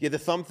like, yeah, the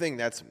thumb thing,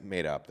 that's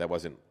made up. That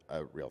wasn't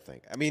a real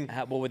thing. I mean,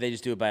 what would they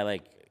just do it by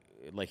like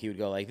he would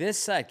go like this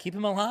side, keep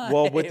him alive.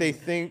 well, what they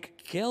think,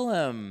 kill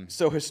him.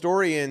 so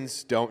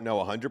historians don't know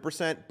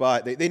 100%,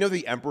 but they know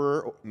the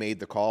emperor made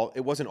the call.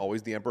 It wasn't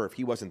always the emperor. If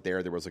he wasn't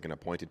there was like an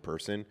appointed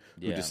person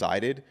who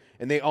decided,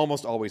 and they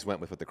almost always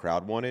went with what the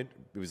crowd wanted.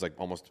 It was like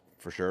almost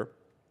for sure,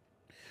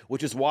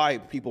 which is why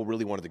people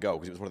really wanted to go,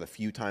 because it was one of the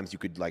few times you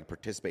could like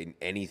participate in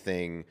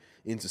anything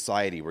in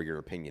society where your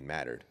opinion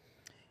mattered.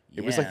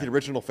 It was like the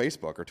original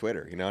Facebook or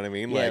Twitter. You know what I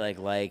mean? Yeah,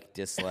 like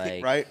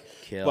dislike, right?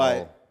 Kill.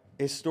 But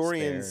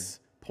historians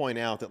point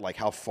out that like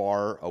how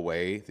far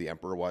away the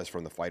emperor was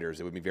from the fighters,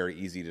 it would be very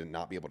easy to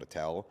not be able to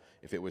tell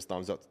if it was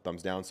thumbs up,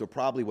 thumbs down. So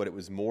probably what it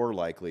was more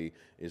likely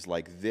is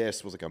like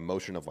this was like a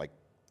motion of like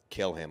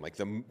kill him, like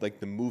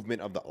the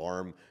movement of the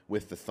arm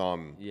with the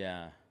thumb.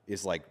 Yeah,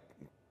 is like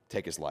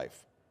take his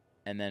life.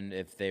 And then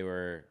if they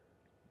were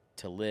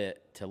to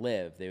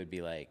live, they would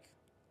be like,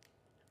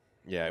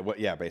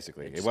 yeah,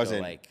 basically it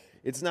wasn't like.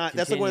 It's not.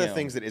 That's like one of the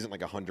things that isn't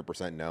like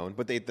 100% known.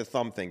 But the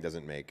thumb thing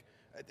doesn't make.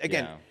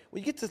 Again,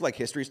 when you get to like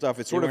history stuff,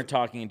 it's sort of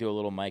talking into a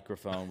little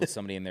microphone with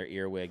somebody in their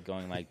earwig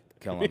going like,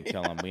 "Kill him,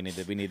 kill him. We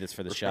need this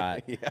for the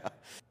shot." Yeah.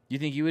 You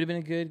think you would have been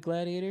a good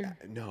gladiator?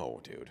 No,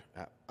 dude.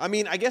 I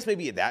mean, I guess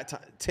maybe at that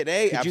time.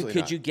 Today, absolutely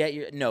could you get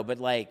your no? But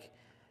like,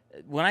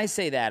 when I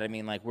say that, I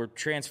mean like we're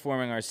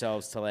transforming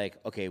ourselves to like,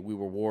 okay, we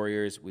were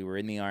warriors, we were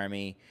in the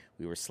army,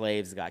 we were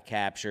slaves that got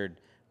captured.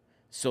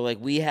 So like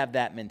we have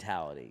that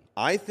mentality.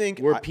 I think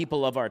we're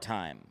people of our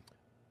time.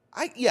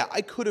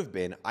 I could have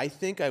been. I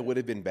think I would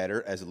have been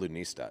better as a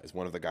lunista, as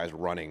one of the guys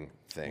running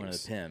things. One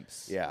of the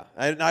pimps. Yeah.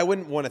 And I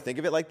wouldn't want to think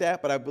of it like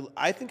that, but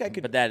I think I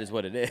could. But that is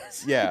what it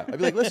is. Yeah. I'd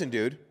be like, listen,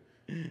 dude,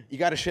 you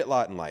got a shit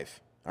lot in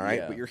life, all right?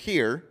 Yeah. But you're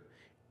here,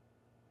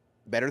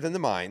 better than the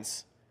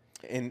mines.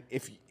 And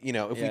if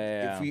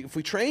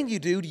we train you,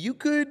 dude, you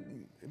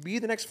could be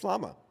the next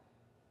Flama.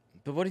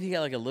 But what if you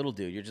got like a little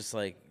dude? You're just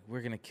like,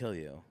 we're gonna kill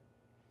you.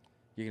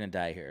 You're gonna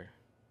die here.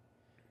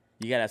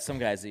 You gotta have some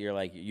guys that you're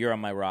like, you're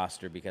on my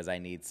roster because I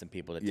need some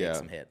people to take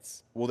some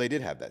hits. Well, they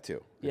did have that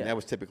too. And that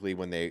was typically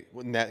when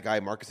that guy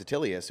Marcus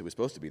Attilius, who was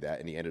supposed to be that,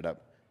 and he ended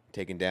up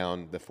taking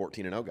down the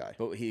 14-0 guy.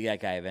 But that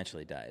guy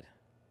eventually died.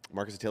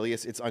 Marcus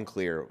Attilius, it's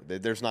unclear.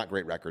 There's not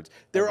great records.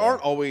 There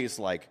aren't always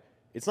like.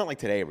 It's not like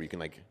today where you can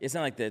like. It's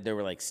not like there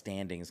were like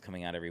standings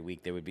coming out every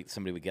week.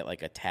 Somebody would get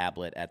like a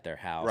tablet at their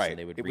house. Right. And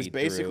they would it was read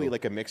basically through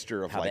like a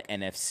mixture of how like the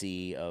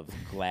NFC of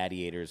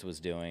Gladiators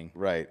was doing.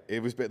 Right.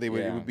 It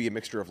would be a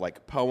mixture of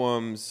like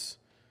poems,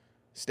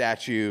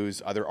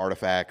 statues, other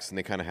artifacts, and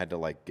they kind of had to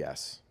like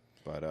guess.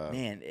 But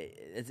man,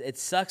 it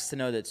sucks to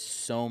know that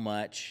so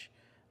much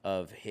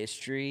of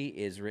history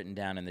is written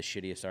down in the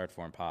shittiest art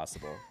form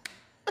possible.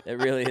 It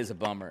really is a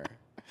bummer.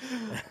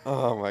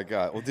 Oh my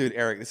God! Well, dude,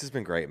 Eric, this has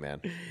been great,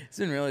 man. It's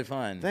been really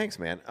fun. Thanks,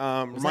 man.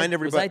 Remind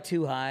everybody. Was I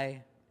too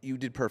high? You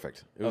did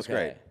perfect. It was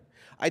great.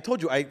 I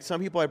told you,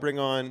 some people I bring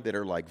on that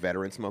are like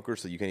veteran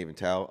smokers, so you can't even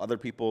tell. Other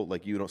people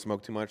like you don't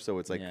smoke too much, so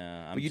it's like.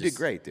 Yeah, but you did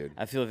great, dude.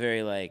 I feel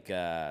very like.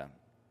 I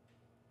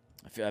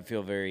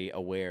feel very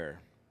aware.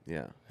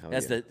 Yeah.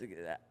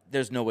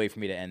 There's no way for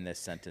me to end this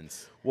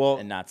sentence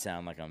and not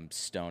sound like I'm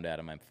stoned out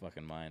of my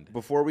fucking mind.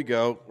 Before we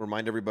go,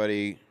 remind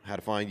everybody how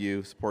to find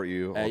you, support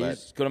you, all that.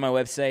 Just go to my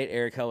website,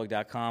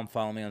 erickhellwig.com.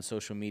 Follow me on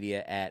social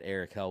media at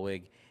Erick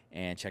Hellwig,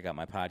 and check out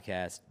my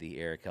podcast, The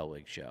Erick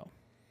Hellwig Show.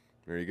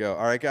 There you go.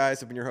 All right,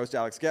 guys. I've been your host,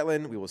 Alex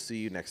Getlin. We will see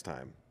you next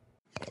time.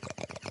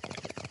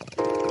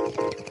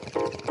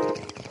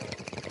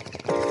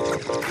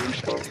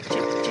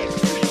 Chip.